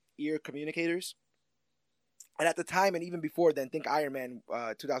ear communicators. And at the time, and even before then, think Iron Man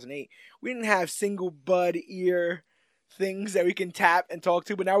 2008, we didn't have single bud ear things that we can tap and talk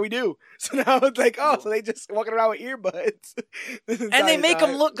to, but now we do. So now it's like, so they just walking around with earbuds. And they make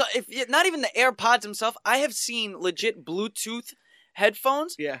them look, not even the AirPods themselves. I have seen legit Bluetooth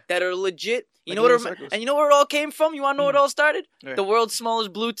headphones that are legit. You know what? And you know where it all came from? You want to know where it all started? Right. The world's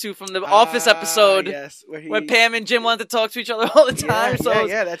smallest Bluetooth from the Office episode. Yes, where Pam and Jim wanted to talk to each other all the time.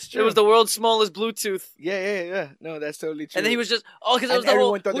 That's true. It was the world's smallest Bluetooth. Yeah. No, that's totally true. And then he was just, because it was and the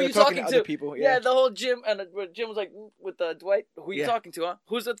whole, everyone thought who they are were you talking talking to to? other people. Yeah, the whole Jim, and Jim was like, with Dwight, who are you Yeah. talking to, huh?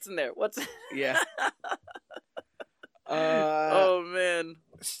 What's in there? What's... Yeah. Oh, man.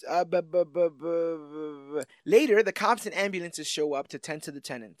 Later, the cops and ambulances show up to tend to the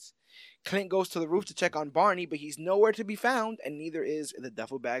tenants. Clint goes to the roof to check on Barney, but he's nowhere to be found, and neither is the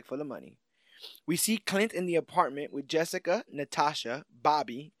duffel bag full of money. We see Clint in the apartment with Jessica, Natasha,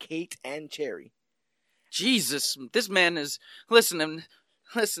 Bobby, Kate, and Cherry. Jesus, this man is... Listen,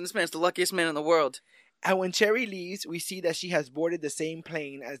 this man's the luckiest man in the world. And when Cherry leaves, we see that she has boarded the same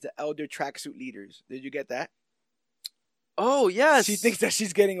plane as the elder tracksuit leaders. Did you get that? Oh, yes. She thinks that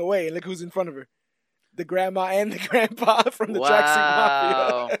she's getting away, and look who's in front of her. The grandma and the grandpa from the Tracksuit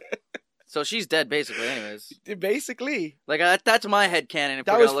Mafia. So she's dead, basically, anyways. Basically. Like, that's my headcanon.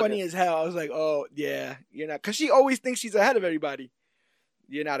 That was funny as hell. I was like, oh, yeah, you're not. Because she always thinks she's ahead of everybody.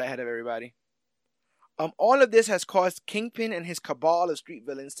 You're not ahead of everybody. All of this has caused Kingpin and his cabal of street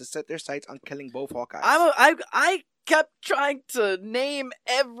villains to set their sights on killing both Hawkeyes. I kept trying to name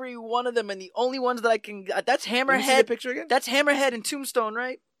every one of them, and the only ones that I can... That's Let me see the Hammerhead. picture again? That's Hammerhead and Tombstone,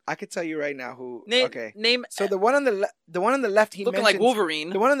 right? I could tell you right now who. Name Okay. name. So the one on the one on the left he looking mentions, like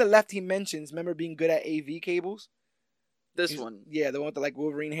Wolverine. The one on the left he mentions. Remember being good at AV cables. This one. Yeah, the one with the like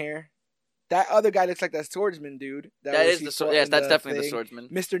Wolverine hair. That other guy looks like that swordsman dude. That is the sword. Yes, that's definitely the thing. swordsman.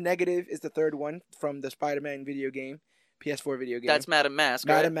 Mr. Negative is the third one from the Spider-Man video game, PS4 video game. That's Madam Mask.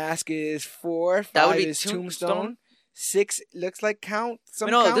 Madam right? Mask is 4. 5 That would be is Tombstone. 6 looks like Count.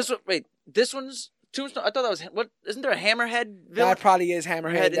 No, this one. Wait, this one's Tombstone. I thought that was what? Isn't there a Hammerhead villain? That probably is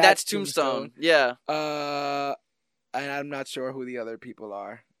Hammerhead. That's Tombstone. Yeah. And I'm not sure who the other people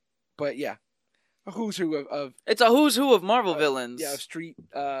are, but yeah, a who's who of It's a who's who of Marvel villains. Yeah, street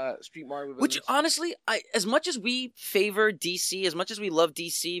Marvel villains. Which honestly, as much as we favor DC, as much as we love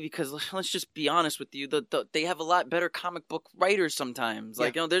DC, because let's just be honest with you, they have a lot better comic book writers sometimes.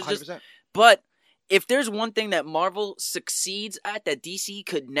 Like there's 100%. just, but if there's one thing that Marvel succeeds at that DC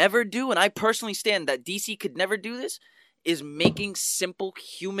could never do, and I personally stand that DC could never do this, is making simple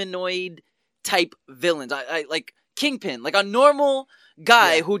humanoid type villains. I like Kingpin, like a normal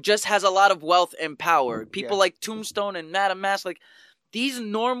guy who just has a lot of wealth and power. People like Tombstone and Madam Mask, like these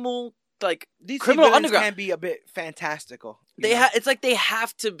normal like these criminal underground can be a bit fantastical. It's like they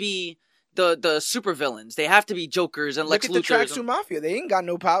have to be the super villains. They have to be Jokers and Lex Luthor. Look at the Tracksuit Mafia. They ain't got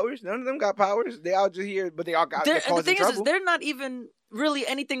no powers. None of them got powers. They all just here, but they all got. And the thing is, they're not even really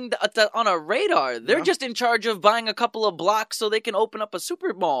anything on a radar. They're just in charge of buying a couple of blocks so they can open up a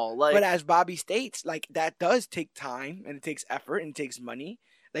super mall. Like, but as Bobby states, like that does take time and it takes effort and it takes money.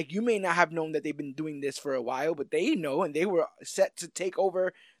 Like you may not have known that they've been doing this for a while, but they know, and they were set to take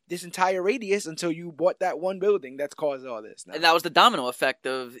over this entire radius until you bought that one building that's caused all this. And that was the domino effect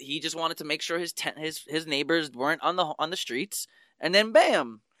of he just wanted to make sure his neighbors weren't on the streets, and then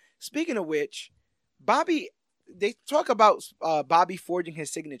bam. Speaking of which, Bobby, they talk about Bobby forging his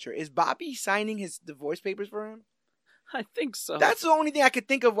signature. Is Bobby signing his divorce papers for him? I think so. That's the only thing I could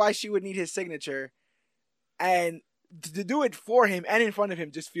think of why she would need his signature, and to do it for him and in front of him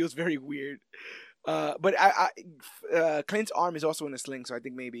just feels very weird. But Clint's arm is also in a sling, so I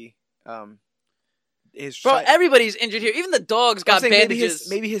think maybe everybody's injured here. Even the dogs got bandages.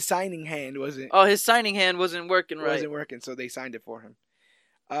 Maybe his signing hand wasn't. Oh, his signing hand wasn't working right. Wasn't working, so they signed it for him.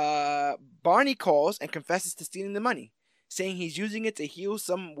 Barney calls and confesses to stealing the money, saying he's using it to heal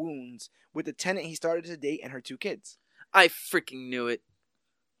some wounds with the tenant he started to date and her 2 kids. I freaking knew it.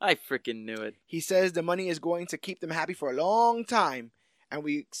 He says the money is going to keep them happy for a long time, and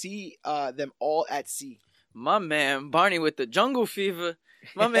we see them all at sea. My man Barney with the jungle fever.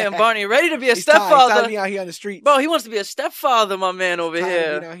 My man Barney ready to be a stepfather. He's being out here on the streets. Bro, he wants to be a stepfather, my man over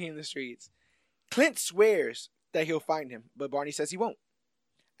here. Being out here in the streets. Clint swears that he'll find him, but Barney says he won't.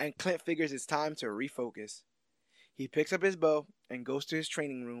 And Clint figures it's time to refocus. He picks up his bow and goes to his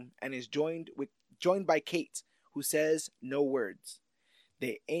training room and is joined by Kate, who says no words.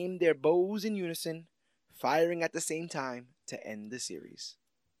 They aim their bows in unison, firing at the same time to end the series.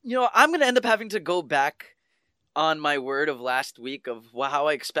 You know, I'm going to end up having to go back on my word of last week of how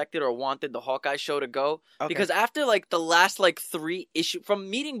I expected or wanted the Hawkeye show to go. Okay. Because after like the last like 3 issues, from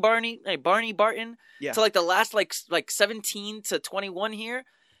meeting Barney Barton to like the last like 17 to 21 here,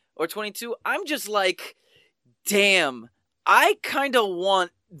 or 22, I'm just like, damn, I kind of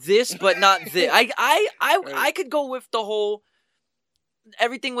want this, but not this. I could go with the whole,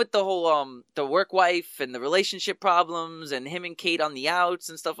 everything with the whole, the work wife and the relationship problems and him and Kate on the outs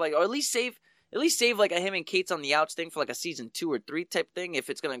and stuff like, or at least save like a him and Kate's on the outs thing for like a season 2 or 3 type thing if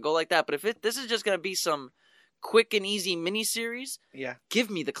it's going to go like that. But if this is just going to be some quick and easy miniseries, give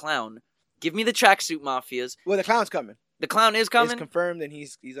me the clown. Give me the tracksuit mafias. Well, the clown's coming. The clown is coming? It's confirmed and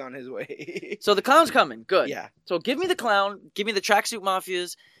he's on his way. So the clown's coming. Good. Yeah. So give me the clown. Give me the tracksuit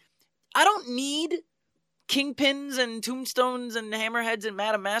mafias. I don't need Kingpins and Tombstones and Hammerheads and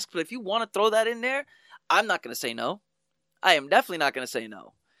Madam Mask, but if you want to throw that in there, I'm not going to say no. I am definitely not going to say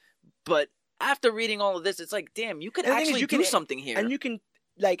no. But after reading all of this, it's like, damn, you could actually do something here. And you can,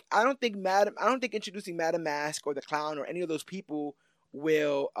 like, I don't think introducing Madam Mask or the clown or any of those people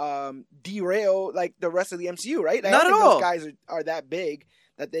will derail like the rest of the MCU, right? Like, Not at all. Those guys are that big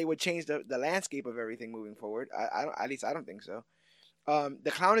that they would change the landscape of everything moving forward. I don't think so.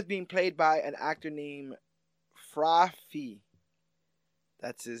 The clown is being played by an actor named Frafi.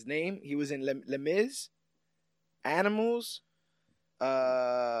 That's his name. He was in Les Mis, Animals,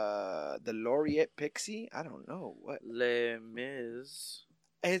 the Laureate Pixie. I don't know what. Les Mis.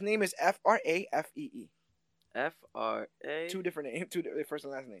 His name is Frafee. F-R-A. 2 different names, 2 first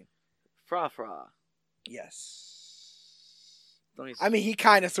and last name. Fra. Yes. I mean, he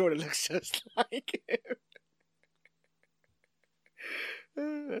kind of sort of looks just like him.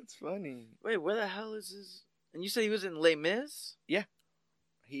 That's funny. Wait, where the hell is his? And you said he was in Les Mis? Yeah.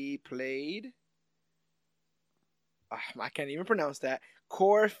 He played. I can't even pronounce that.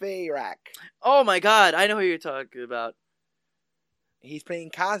 Corfeyrak. Oh my God, I know who you're talking about. He's playing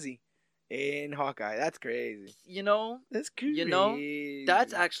Kazi in Hawkeye. That's crazy. You know, That's crazy. You know,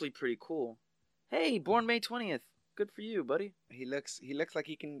 that's actually pretty cool. Hey, born May 20th. Good for you, buddy. He looks like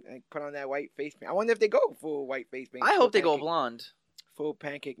he can put on that white face paint. I wonder if they go full white face paint. I hope they go blonde. Full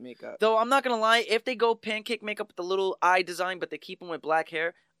pancake makeup. Though I'm not gonna lie, if they go pancake makeup with the little eye design, but they keep him with black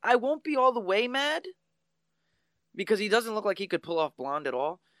hair, I won't be all the way mad. Because he doesn't look like he could pull off blonde at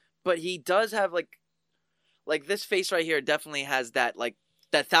all. But he does have like this face right here definitely has that like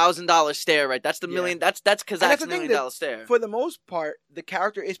that $1,000 stare, right? That's the million. That's Kazak's $1 million stare. For the most part, the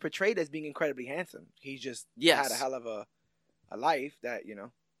character is portrayed as being incredibly handsome. He's just had a hell of a life that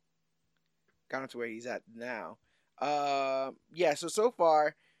got him to where he's at now. So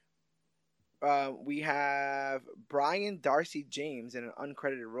far, we have Brian Darcy James in an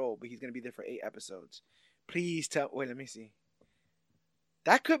uncredited role, but he's gonna be there for 8 episodes. Please tell. Wait, let me see.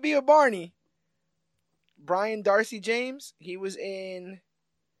 That could be a Barney. Brian Darcy James. He was in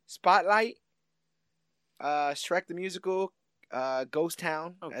Spotlight, Shrek the Musical, Ghost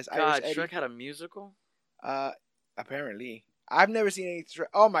Town. Oh as God, Irish Shrek Eddie. had a musical? Apparently. I've never seen any Shrek.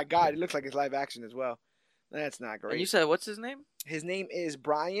 Oh my God, it looks like it's live action as well. That's not great. And you said, what's his name? His name is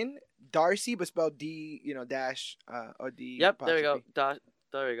Brian Darcy, but spelled D, dash, or D. Yep, apostrophe. there we go.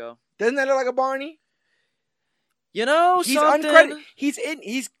 There we go. Doesn't that look like a Barney? You know, He's something. uncredited.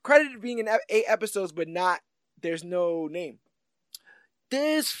 He's credited being in 8 episodes, but not. There's no name.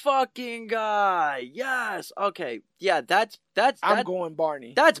 This fucking guy. Yes. Okay. Yeah. That's. I'm going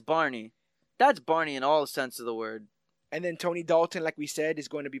Barney. That's Barney. That's Barney in all sense of the word. And then Tony Dalton, like we said, is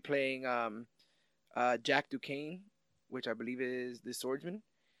going to be playing Jack Duquesne, which I believe is the swordsman.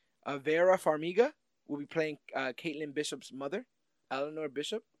 Vera Farmiga will be playing Caitlin Bishop's mother, Eleanor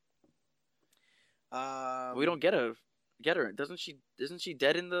Bishop. We don't get her. Isn't she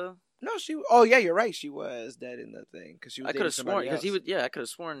dead in the? No, Oh yeah, you're right. She was dead in the thing because she was. I could have sworn because he was. Yeah, I could have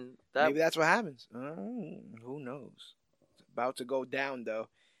sworn that. Maybe that's what happens. Who knows? It's about to go down though.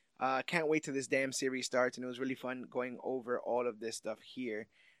 Can't wait till this damn series starts, and it was really fun going over all of this stuff here.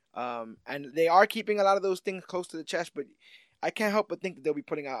 And they are keeping a lot of those things close to the chest, but I can't help but think that they'll be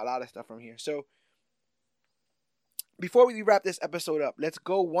putting out a lot of stuff from here. So before we wrap this episode up, let's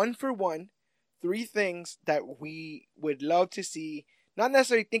go one for one. 3 things that we would love to see, not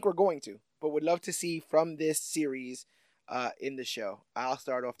necessarily think we're going to, but would love to see from this series in the show. I'll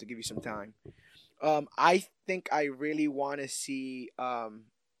start off to give you some time. I think I really want to see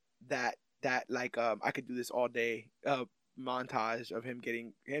that I could do this all day montage of him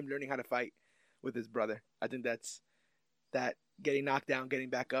learning how to fight with his brother. I think that getting knocked down,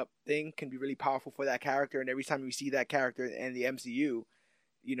 getting back up thing can be really powerful for that character. And every time you see that character in the MCU,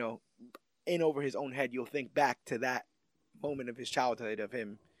 in over his own head, you'll think back to that moment of his childhood of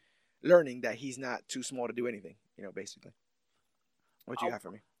him learning that he's not too small to do anything, basically. What do you have for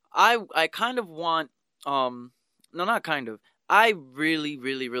me? I kind of want, no, not kind of. I really,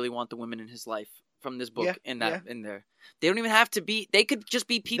 really, really want the women in his life from this book in there. They don't even have to be. They could just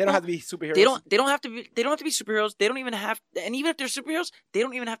be people. They don't have to be superheroes. They don't have to be. They don't have to be superheroes. They don't even have. And even if they're superheroes, they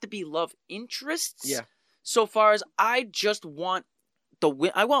don't even have to be love interests. Yeah. So far as I just want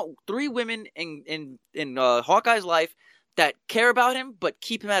I want 3 women in Hawkeye's life that care about him but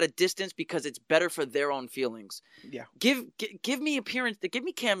keep him at a distance because it's better for their own feelings. Yeah. Give me give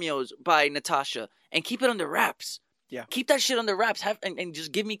me cameos by Natasha and keep it under wraps. Yeah. Keep that shit under wraps. And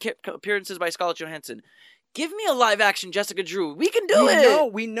just give me appearances by Scarlett Johansson. Give me a live action Jessica Drew. We can do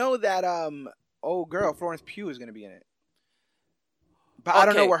it. We know that girl Florence Pugh is going to be in it. But I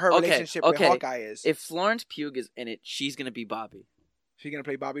don't know what her relationship with Hawkeye is. If Florence Pugh is in it, she's going to be Bobby. She's going to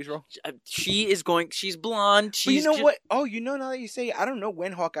play Bobby's role? She's blonde. But you know what? Oh, now that you say it, I don't know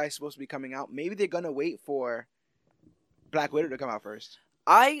when Hawkeye is supposed to be coming out. Maybe they're going to wait for Black Widow to come out first.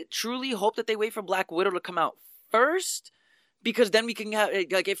 I truly hope that they wait for Black Widow to come out first, because then we can have,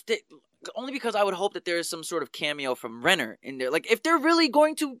 only because I would hope that there is some sort of cameo from Renner in there. Like, if they're really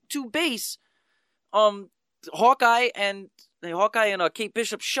going to base Hawkeye and Kate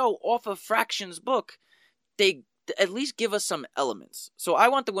Bishop's show off of Fraction's book, they at least give us some elements. So I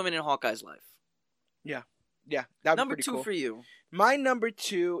want the women in Hawkeye's life. Yeah. That'd number be 2 cool. for you. My number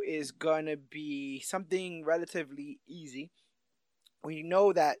 2 is gonna be something relatively easy. We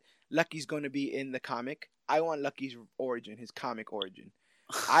know that Lucky's gonna be in the comic. I want Lucky's origin, his comic origin.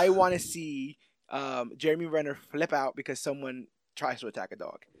 I want to see Jeremy Renner flip out because someone tries to attack a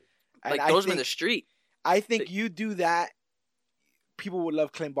dog. And those in the street. I think you do that. people would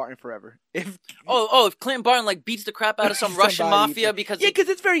love Clint Barton forever. If if Clint Barton like beats the crap out of some Russian mafia because because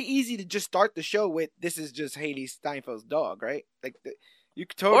it's very easy to just start the show with this is just Haley Steinfeld's dog, right? Like you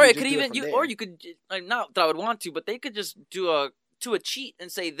could totally. Or it could even you could like, not that I would want to, but they could just do a cheat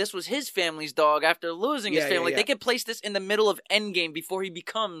and say this was his family's dog after losing his family. Like they could place this in the middle of Endgame before he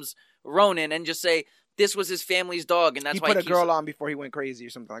becomes Ronin and just say this was his family's dog, and that's why he put a girl on before he went crazy or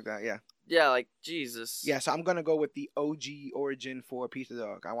something like that. Yeah. Yeah, like Jesus. Yeah, so I'm gonna go with the OG origin for Pizza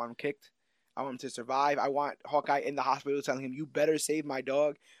Dog. I want him kicked. I want him to survive. I want Hawkeye in the hospital telling him, "You better save my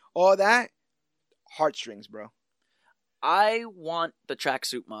dog." All that heartstrings, bro. I want the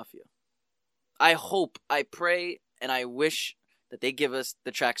Tracksuit Mafia. I hope, I pray, and I wish that they give us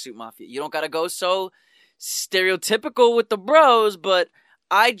the Tracksuit Mafia. You don't gotta go so stereotypical with the bros, but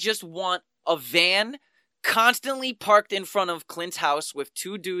I just want a van constantly parked in front of Clint's house with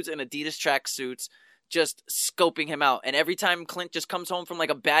two dudes in Adidas tracksuits just scoping him out. And every time Clint just comes home from like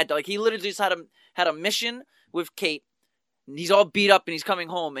a bad, like he literally just had a mission with Kate. And he's all beat up and he's coming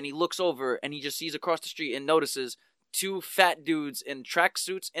home and he looks over and he just sees across the street and notices two fat dudes in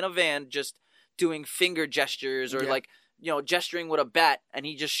tracksuits in a van just doing finger gestures or like, you know, gesturing with a bat, and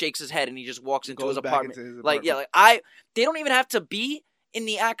he just shakes his head and he just walks into his apartment. They don't even have to be in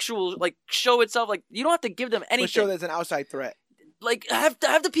the actual like show itself. Like you don't have to give them anything. For sure, there's an outside threat. Like have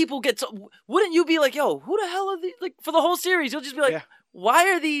the people get to, wouldn't you be like, yo, who the hell are these? Like for the whole series, you'll just be like, why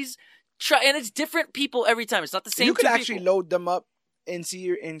are these? And it's different people every time. It's not the same. You could actually load them up in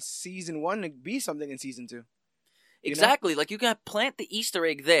season 1 to be something in season 2. Exactly. Like you can plant the Easter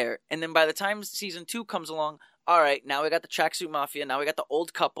egg there, and then by the time season 2 comes along, all right, now we got the Tracksuit Mafia. Now we got the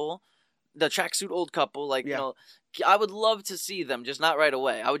old couple, the tracksuit old couple. Like you know, I would love to see them, just not right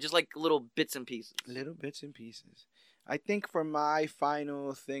away. I would just like little bits and pieces. Little bits and pieces. I think for my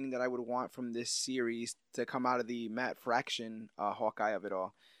final thing that I would want from this series to come out of the Matt Fraction Hawkeye of it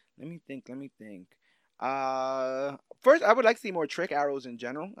all. Let me think. First, I would like to see more trick arrows in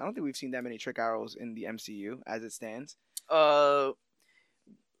general. I don't think we've seen that many trick arrows in the MCU as it stands. Let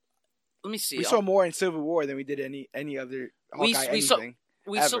me see. We saw more in Civil War than we did any other Hawkeye anything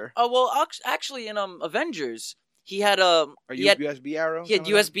ever. Actually, in Avengers, he had USB arrows. He had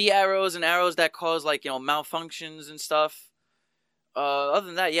USB arrows and arrows that cause like malfunctions and stuff. Other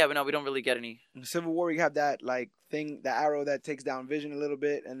than that, but no, we don't really get any. In Civil War, we have that like thing, the arrow that takes down Vision a little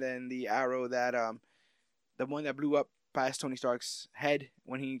bit, and then the arrow that the one that blew up past Tony Stark's head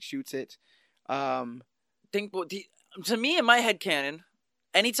when he shoots it. To me, in my head canon,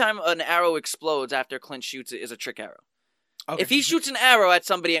 anytime an arrow explodes after Clint shoots it is a trick arrow. Okay. If he shoots an arrow at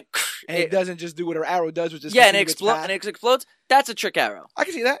somebody and it doesn't just do what an arrow does, which is and it explodes, that's a trick arrow. I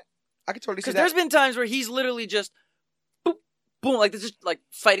can see that. I can totally see that. Because there's been times where he's literally just boom, boom, like this, like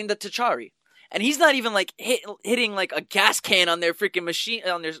fighting the T'Chari, and he's not even like hitting like a gas can on their freaking machine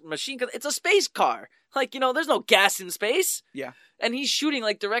because it's a space car. Like there's no gas in space. Yeah. And he's shooting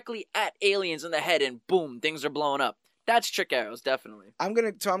like directly at aliens in the head, and boom, things are blowing up. That's trick arrows, definitely. I'm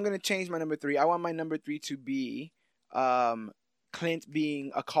gonna change my number 3. I want my number 3 to be Clint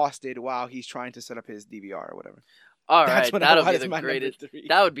being accosted while he's trying to set up his DVR or whatever. All right, that'll be the greatest.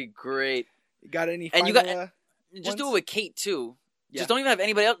 That would be great. You got any? And final, just do it with Kate too. Yeah. Just don't even have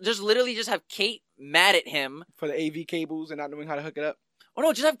anybody else. Just literally just have Kate mad at him for the AV cables and not knowing how to hook it up. Oh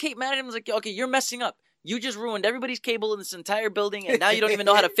no, just have Kate mad at him. It's like, okay, you're messing up. You just ruined everybody's cable in this entire building, and now you don't even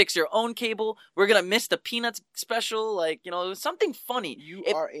know how to fix your own cable. We're gonna miss the Peanuts special, something funny. You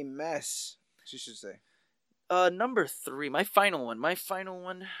are a mess. She should say. Number 3, my final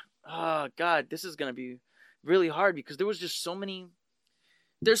one. Oh God, this is gonna be really hard because there was just so many.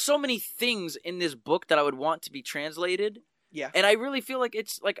 There's so many things in this book that I would want to be translated. Yeah. And I really feel like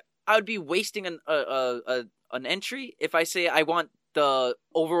it's like I would be wasting an entry if I say I want the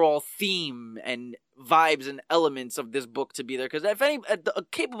overall theme and vibes and elements of this book to be there, because if a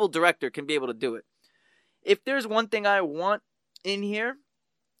capable director can be able to do it. If there's one thing I want in here,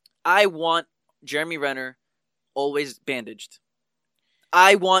 I want Jeremy Renner always bandaged.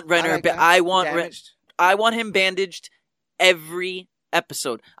 I want Renner. I want him bandaged every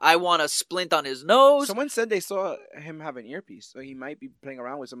episode. I want a splint on his nose. Someone said they saw him have an earpiece, so he might be playing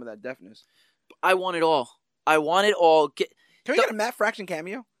around with some of that deafness. I want it all. Can we get a Matt Fraction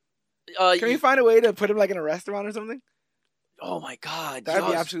cameo? Can we find a way to put him like in a restaurant or something? Oh my God, that'd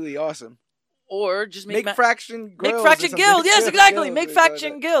be absolutely awesome. Or just make Fraction Grills. Make Fraction Gill. Yes, exactly. Make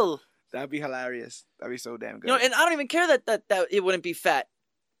Fraction Gill. That'd be hilarious. That'd be so damn good. And I don't even care that it wouldn't be fat.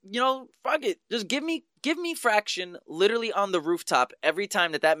 Fuck it. Just give me Fraction literally on the rooftop every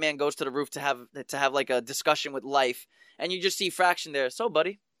time that man goes to the roof to have like a discussion with life, and you just see Fraction there. So,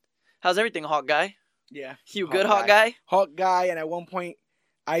 buddy, how's everything, Hawk guy? Yeah. You good, Hawkeye? Hawkeye, and at one point,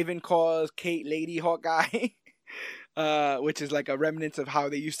 Ivan calls Kate Lady Hawkeye, which is like a remnant of how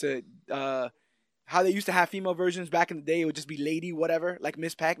they used to have female versions back in the day. It would just be Lady whatever, like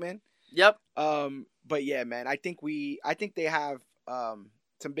Miss Pac-Man. Yep. But yeah, man, I think they have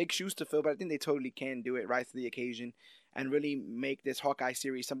some big shoes to fill, but I think they totally can do it, rise to the occasion, and really make this Hawkeye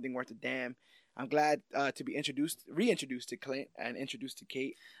series something worth a damn. I'm glad to be reintroduced to Clint and introduced to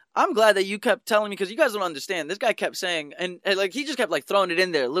Kate. I'm glad that you kept telling me, because you guys don't understand. This guy kept saying, and like he just kept like throwing it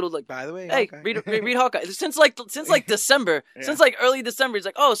in there, little like. By the way, hey, Hawkeye. read Hawkeye. Since like December, Yeah. since like early December, he's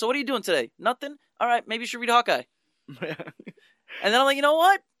like, oh, so what are you doing today? Nothing. All right, maybe you should read Hawkeye. And then I'm like, you know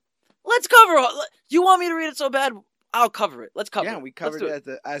what? Let's cover. You want me to read it so bad? I'll cover it. Let's cover it. Yeah, we covered it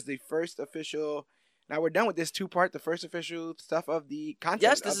as the first official. Now we're done with this 2-part, the first official stuff of the content.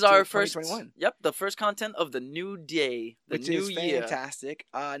 Yes, this is our first. 2021. Yep, the first content of the new day, which new is year. Fantastic.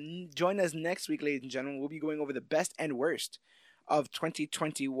 Join us next week, ladies and gentlemen. We'll be going over the best and worst of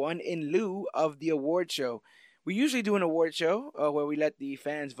 2021 in lieu of the award show. We usually do an award show where we let the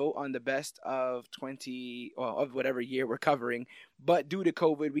fans vote on the best of of whatever year we're covering. But due to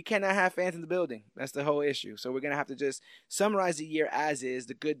COVID, we cannot have fans in the building. That's the whole issue. So we're going to have to just summarize the year as is,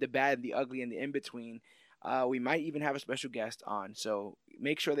 the good, the bad, the ugly, and the in-between. We might even have a special guest on. So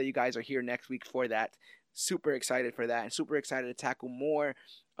make sure that you guys are here next week for that. Super excited for that, and super excited to tackle more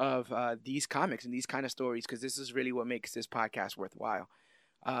of these comics and these kind of stories, because this is really what makes this podcast worthwhile.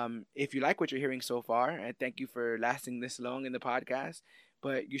 If you like what you're hearing so far, and thank you for lasting this long in the podcast,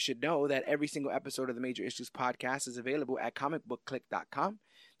 but you should know that every single episode of the Major Issues podcast is available at comicbookclick.com.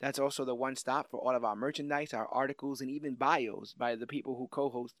 That's also the one stop for all of our merchandise, our articles, and even bios by the people who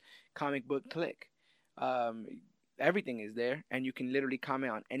co-host Comic Book Click. Everything is there, and you can literally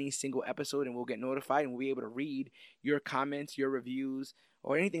comment on any single episode, and we'll get notified, and we'll be able to read your comments, your reviews,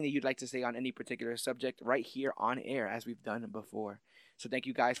 or anything that you'd like to say on any particular subject right here on air, as we've done before. So thank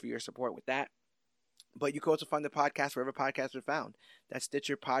you guys for your support with that. But you can also find the podcast wherever podcasts are found. That's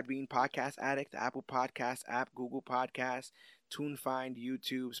Stitcher, Podbean, Podcast Addict, the Apple Podcast app, Google Podcasts, TuneFind,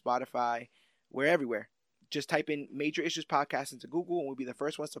 YouTube, Spotify. We're everywhere. Just type in Major Issues Podcast into Google, and we'll be the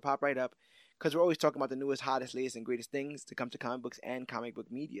first ones to pop right up, because we're always talking about the newest, hottest, latest, and greatest things to come to comic books and comic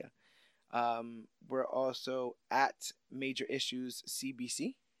book media. We're also at Major Issues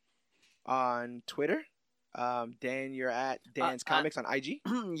CBC on Twitter. Dan, you're at Dan's Comics on IG.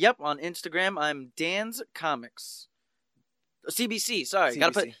 Yep, on Instagram, I'm Dan's Comics. CBC, sorry.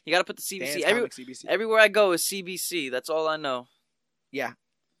 CBC. You gotta put the CBC. CBC. Everywhere I go is CBC. That's all I know. Yeah.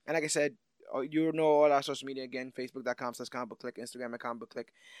 And like I said, you know all our social media again, facebook.com/comicbookclick, Instagram at comicbookclick.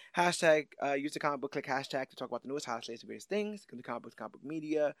 Hashtag, use the comicbookclick hashtag to talk about the newest, hottest, latest, greatest things. Come to comic books, comic book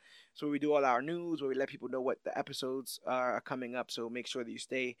media. So we do all our news, where we let people know what the episodes are coming up. So make sure that you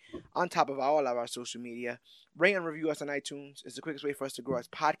stay on top of all of our social media. Rate and review us on iTunes. It's the quickest way for us to grow as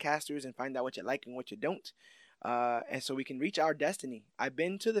podcasters and find out what you like and what you don't. And so we can reach our destiny. I've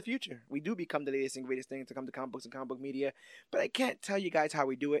been to the future. We do become the latest and greatest thing to come to comic books and comic book media, but I can't tell you guys how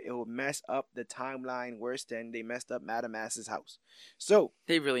we do it. It will mess up the timeline worse than they messed up Madam Ass's house. So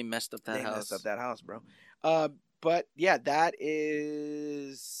they really messed up that house. They messed up that house, bro. But yeah, that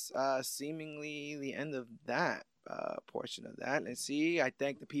is seemingly the end of that portion of that. Let's see. I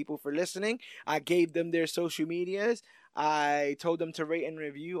thank the people for listening. I gave them their social medias. I told them to rate and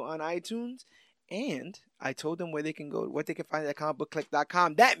review on iTunes. And I told them where they can go, what they can find at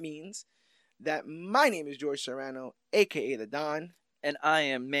comicbookclick.com. That means that my name is George Serrano, a.k.a. The Don. And I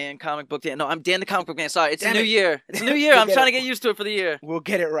am Comic Book Dan. No, I'm Dan the Comic Book Man. Sorry, it's a new year. It's a new year. We'll I'm trying to get used to it for the year. We'll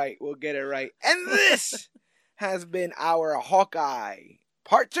get it right. And this has been our Hawkeye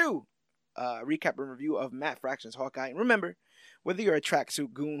Part 2 recap and review of Matt Fraction's Hawkeye. And remember, whether you're a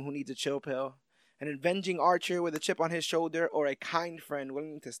tracksuit goon who needs a chill pill, an avenging archer with a chip on his shoulder, or a kind friend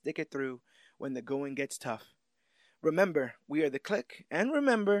willing to stick it through when the going gets tough, remember, we are the Click, and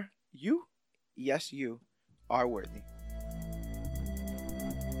remember, you, yes, you, are worthy.